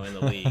in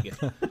the league,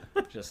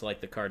 just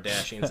like the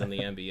Kardashians and the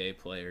NBA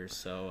players.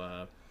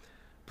 So,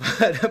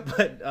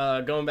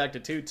 but going back to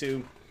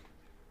Tutu,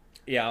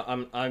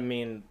 yeah, I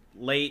mean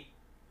late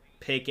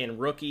pick in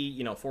rookie,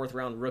 4th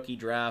round rookie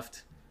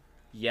draft.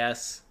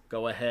 Yes,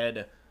 go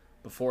ahead.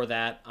 Before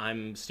that,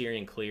 I'm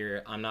steering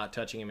clear. I'm not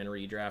touching him in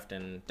redraft,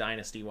 and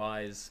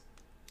dynasty-wise,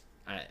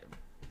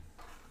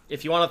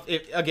 if you want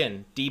to,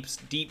 again, deep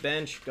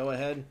bench, go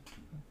ahead.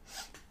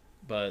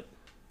 But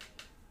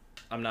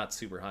I'm not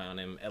super high on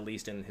him, at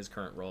least in his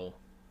current role.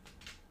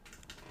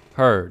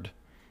 Heard.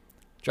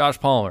 Josh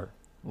Palmer,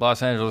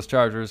 Los Angeles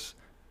Chargers,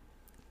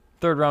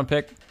 3rd round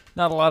pick.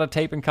 Not a lot of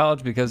tape in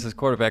college because his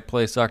quarterback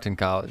play sucked in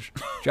college.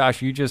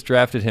 Josh, you just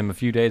drafted him a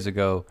few days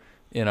ago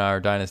in our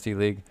Dynasty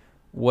League.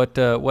 What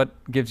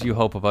gives you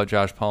hope about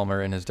Josh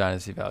Palmer and his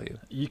dynasty value?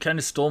 You kind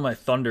of stole my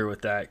thunder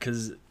with that,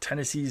 because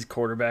Tennessee's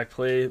quarterback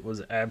play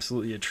was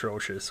absolutely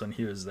atrocious when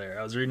he was there.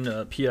 I was reading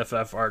a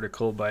PFF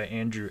article by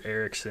Andrew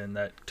Erickson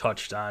that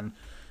touched on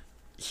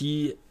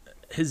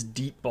his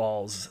deep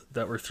balls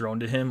that were thrown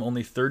to him,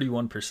 only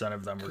 31%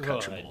 of them were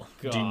catchable,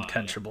 deemed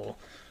catchable.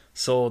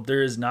 So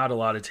there is not a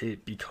lot of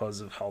tape because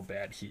of how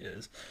bad he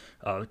is.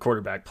 The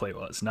quarterback play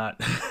was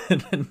not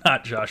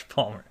not Josh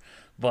Palmer,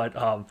 but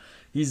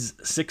he's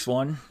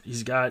 6'1".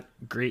 He's got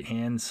great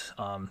hands,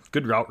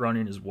 good route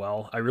running as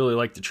well. I really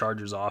like the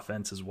Chargers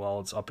offense as well.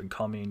 It's up and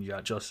coming. You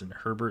got Justin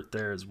Herbert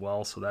there as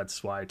well, so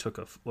that's why I took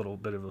a little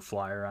bit of a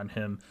flyer on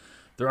him.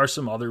 There are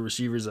some other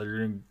receivers that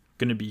are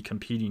going to be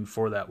competing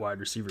for that wide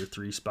receiver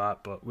 3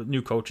 spot, but with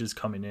new coaches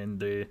coming in,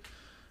 they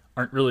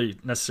aren't really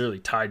necessarily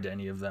tied to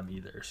any of them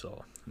either.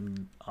 So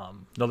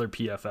another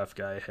PFF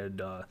guy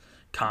had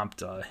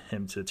comped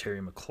him to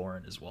Terry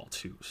McLaurin as well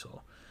too,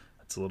 so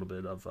that's a little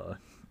bit of a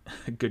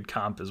good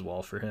comp as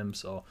well for him.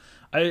 So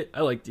I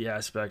like the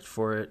aspect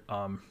for it.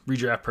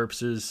 Redraft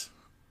purposes,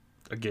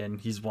 again,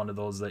 he's one of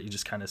those that you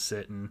just kind of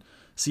sit and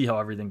see how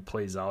everything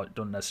plays out.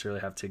 Don't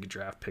necessarily have to take a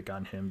draft pick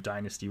on him.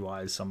 Dynasty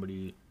wise,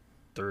 somebody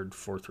 3rd,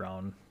 4th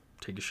round,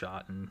 take a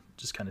shot and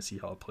just kind of see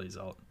how it plays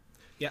out.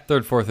 Yeah,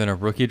 3rd, 4th in a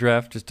rookie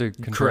draft, just to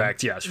confirm.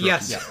 Correct. Yes. Rookie.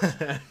 Yes.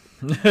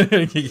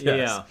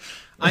 Yes.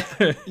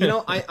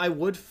 Yeah. I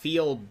would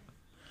feel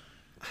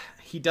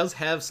he does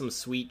have some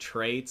sweet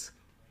traits,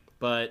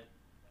 but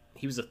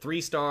he was a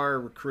 3-star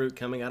recruit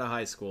coming out of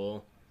high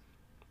school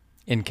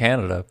In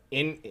Canada.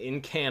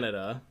 In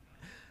Canada,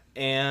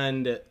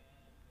 and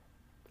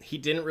he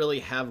didn't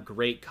really have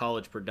great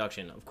college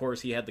production. Of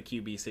course, he had the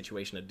QB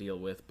situation to deal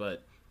with,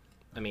 but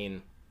I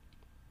mean,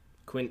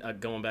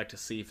 going back to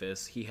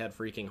Cephas, he had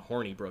freaking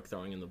Hornibrook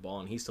throwing in the ball,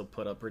 and he still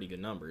put up pretty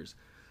good numbers.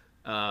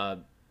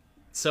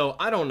 So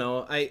I don't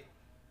know.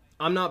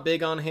 I'm not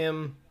big on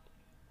him,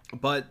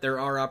 but there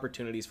are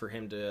opportunities for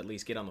him to at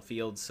least get on the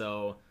field.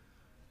 So,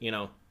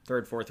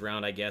 3rd, 4th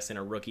round, I guess, in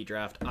a rookie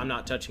draft. I'm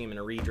not touching him in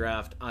a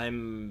redraft.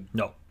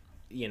 No.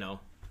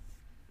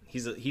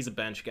 He's a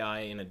bench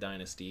guy in a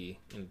dynasty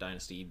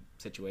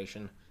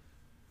situation.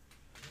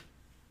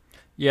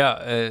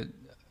 Yeah,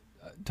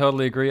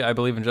 totally agree. I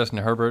believe in Justin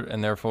Herbert,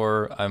 and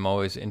therefore I'm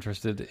always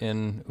interested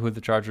in who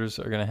the Chargers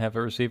are going to have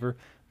a receiver.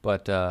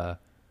 But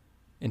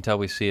until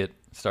we see it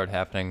start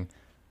happening,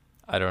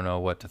 I don't know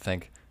what to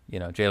think.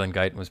 Jalen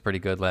Guyton was pretty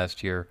good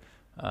last year.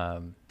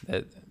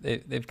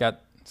 They've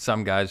got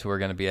some guys who are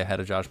going to be ahead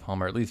of Josh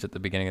Palmer, at least at the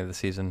beginning of the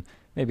season.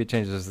 Maybe it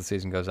changes as the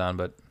season goes on,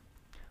 but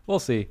we'll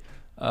see.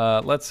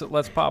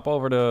 Let's pop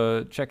over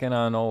to check in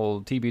on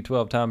old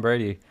TB12 Tom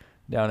Brady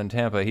down in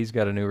Tampa. He's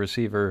got a new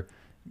receiver,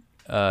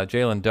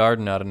 Jalen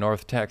Darden out of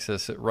North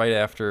Texas, right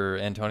after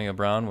Antonio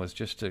Brown was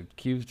just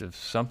accused of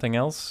something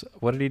else.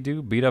 What did he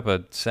do? Beat up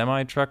a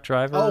semi-truck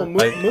driver? Oh,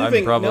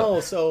 moving.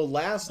 No, so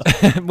last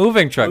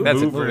moving truck.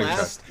 That's it. Moving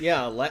truck.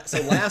 Yeah.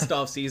 So last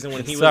offseason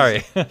when he was,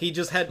 sorry, he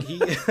just had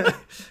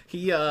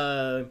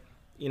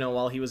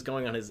while he was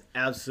going on his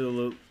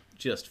absolute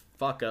just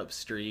fuck up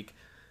streak.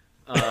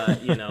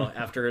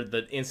 After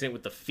the incident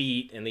with the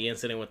feet and the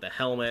incident with the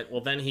helmet,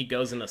 well, then he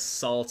goes and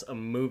assaults a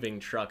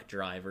moving truck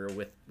driver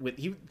with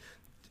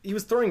he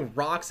was throwing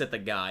rocks at the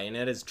guy and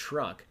at his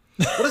truck.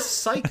 What a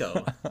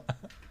psycho.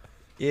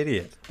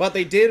 Idiot. But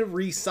they did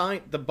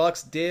the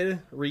Bucks did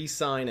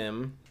re-sign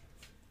him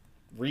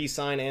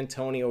re-sign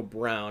Antonio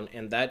Brown,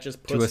 and that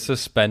just puts to a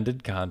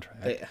suspended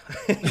contract.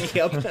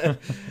 Yep.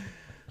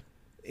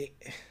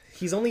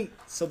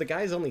 The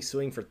guy's only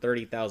suing for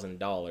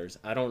 $30,000.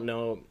 I don't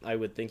know. I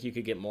would think you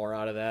could get more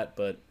out of that,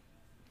 but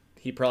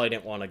he probably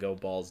didn't want to go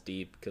balls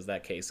deep because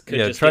that case could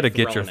just try get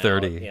to get your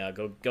 30. Out. Yeah,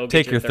 go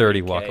take get your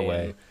 30, 30K walk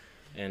away,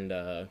 and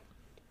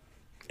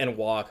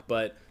walk.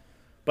 But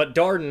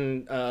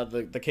Darden,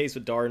 the case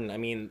with Darden, I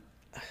mean,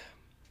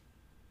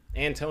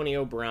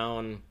 Antonio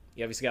Brown.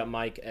 You obviously got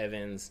Mike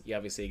Evans. You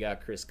obviously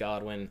got Chris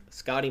Godwin.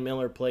 Scotty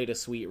Miller played a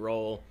sweet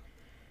role.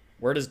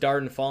 Where does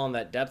Darden fall on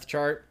that depth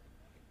chart?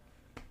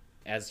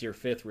 As your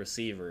 5th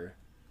receiver.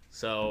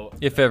 So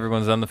if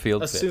everyone's on the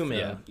field, assuming,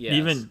 5th,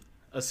 yes,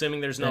 assuming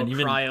there's no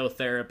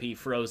cryotherapy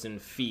frozen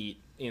feet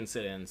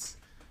incidents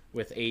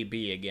with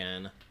AB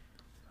again.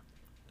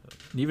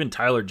 Even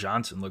Tyler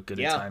Johnson looked good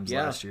at times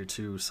last year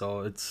too.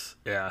 So it's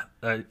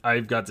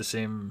I've got the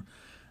same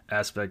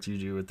aspect you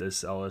do with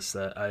this, Ellis,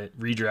 that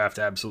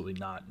redraft absolutely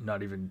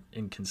not even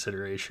in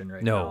consideration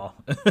right now.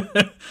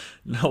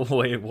 No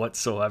way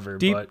whatsoever.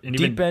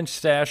 Deep bench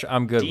stash,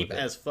 I'm good with it. Deep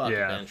as fuck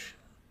bench.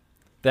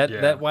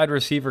 That wide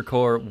receiver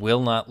core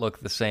will not look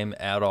the same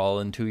at all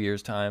in 2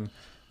 years' time,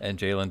 and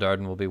Jalen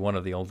Darden will be one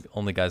of the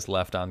only guys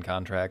left on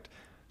contract.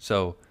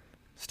 So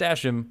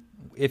stash him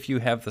if you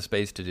have the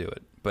space to do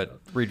it.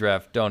 But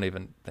redraft, don't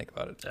even think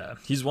about it. Yeah,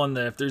 he's one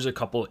that if there's a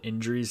couple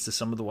injuries to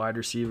some of the wide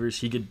receivers,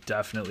 he could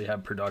definitely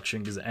have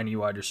production because any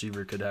wide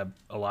receiver could have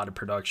a lot of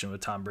production with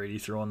Tom Brady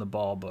throwing the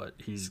ball, but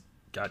he's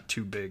got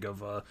too big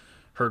of a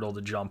hurdle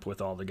to jump with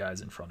all the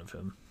guys in front of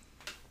him.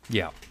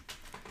 Yeah.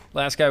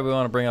 Last guy we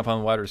want to bring up on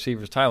the wide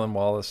receivers, Tylan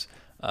Wallace.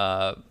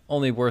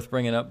 Only worth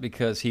bringing up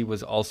because he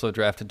was also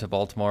drafted to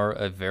Baltimore,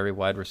 a very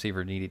wide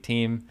receiver needy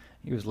team.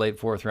 He was late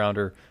 4th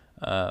rounder.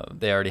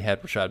 They already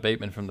had Rashad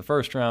Bateman from the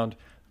 1st round.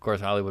 Of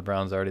course, Hollywood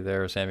Brown's already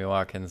there, Sammy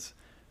Watkins.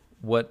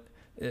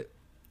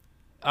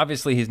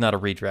 Obviously, he's not a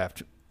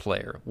redraft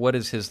player. What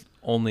is his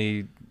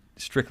only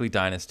strictly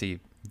dynasty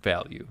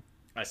value?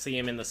 I see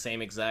him in the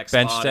same exact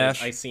bench spot.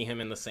 Stash? I see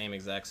him in the same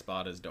exact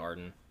spot as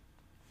Darden.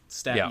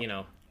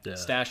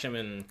 Stash him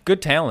in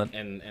good talent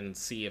and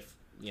see if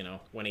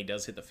when he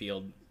does hit the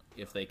field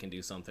if they can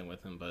do something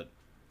with him. But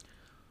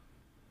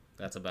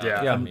that's about it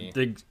for me.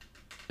 The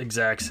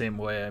exact same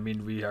way. I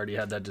mean, we already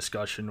had that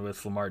discussion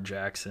with Lamar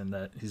Jackson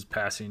that he's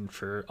passing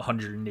for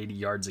 180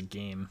 yards a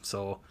game.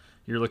 So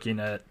you're looking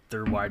at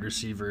their wide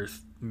receiver,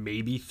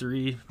 maybe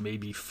 3,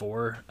 maybe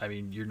 4. I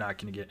mean, you're not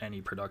going to get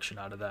any production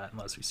out of that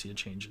unless we see a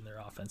change in their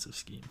offensive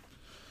scheme.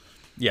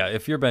 Yeah,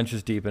 if your bench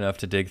is deep enough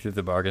to dig through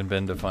the bargain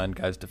bin to find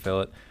guys to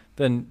fill it,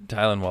 then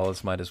Tylan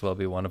Wallace might as well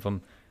be one of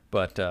them.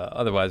 But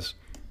otherwise,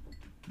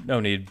 no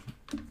need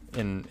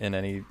in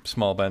any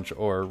small bench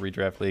or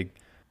redraft league.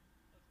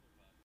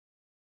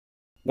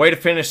 Way to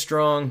finish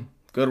strong.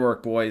 Good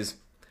work, boys.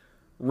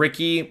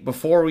 Ricky,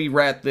 before we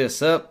wrap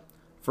this up,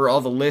 for all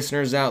the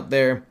listeners out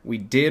there, we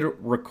did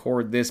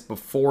record this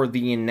before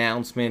the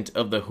announcement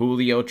of the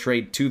Julio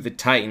trade to the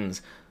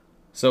Titans.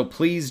 So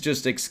please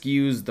just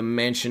excuse the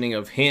mentioning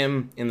of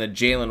him in the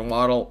Jalen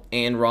Waddle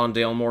and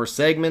Rondale Moore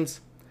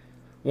segments.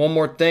 One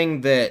more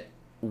thing that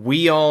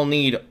we all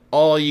need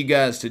all you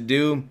guys to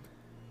do,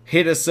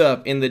 hit us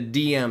up in the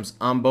DMs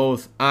on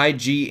both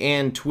IG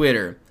and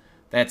Twitter.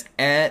 That's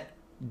at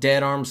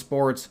Dead Arm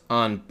Sports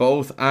on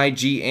both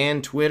IG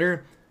and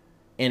Twitter.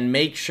 And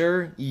make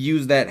sure you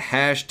use that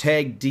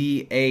hashtag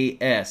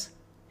DAS.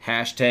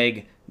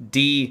 Hashtag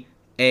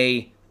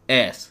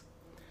DAS.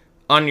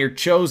 On your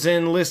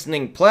chosen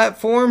listening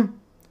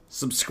platform,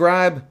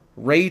 subscribe,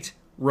 rate,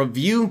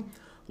 review.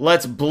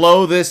 Let's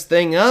blow this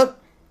thing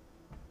up.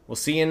 We'll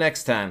see you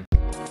next time.